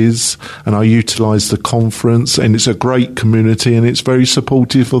office is, and I utilise the conference, and it's a great community, and it's very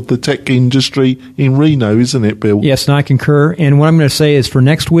supportive of the tech industry in Reno, isn't it, Bill? Yes, and I concur. And what I'm going to say is, for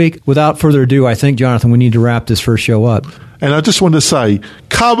next week, without further ado, I think, Jonathan, we need to wrap this first show up. And I just want to say,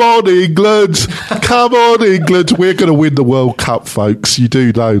 come on, England! Come on, England! We're going to win the World Cup, folks. You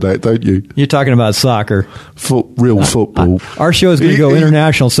do know that, don't you? You're talking about soccer. Real football. Our show is going to go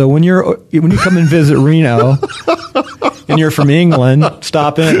international, so when you come and visit Reno, and you're from England,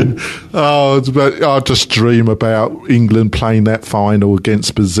 stop in. I just dream about England playing that final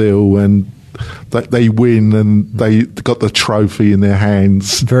against Brazil, and they win, and they got the trophy in their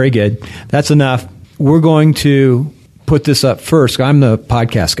hands. Very good. That's enough. We're going to put this up first. I'm the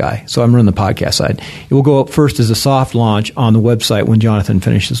podcast guy, so I'm running the podcast side. It will go up first as a soft launch on the website when Jonathan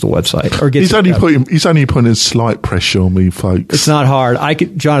finishes the website. Or gets he's only putting slight pressure on me, folks. It's not hard.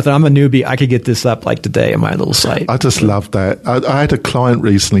 Jonathan, I'm a newbie. I could get this up like today on my little site. I just love that. I had a client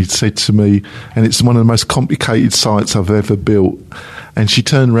recently said to me, and it's one of the most complicated sites I've ever built. And she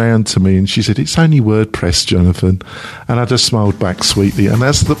turned around to me and she said, "It's only WordPress, Jonathan." And I just smiled back sweetly. And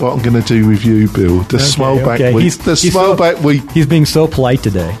that's what I'm going to do with you, Bill. Smile back. He's being so polite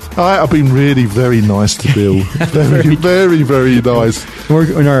today. I've been really very nice to Bill. very, very, very nice.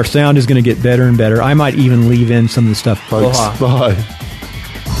 And our sound is going to get better and better. I might even leave in some of the stuff. Folks, bye.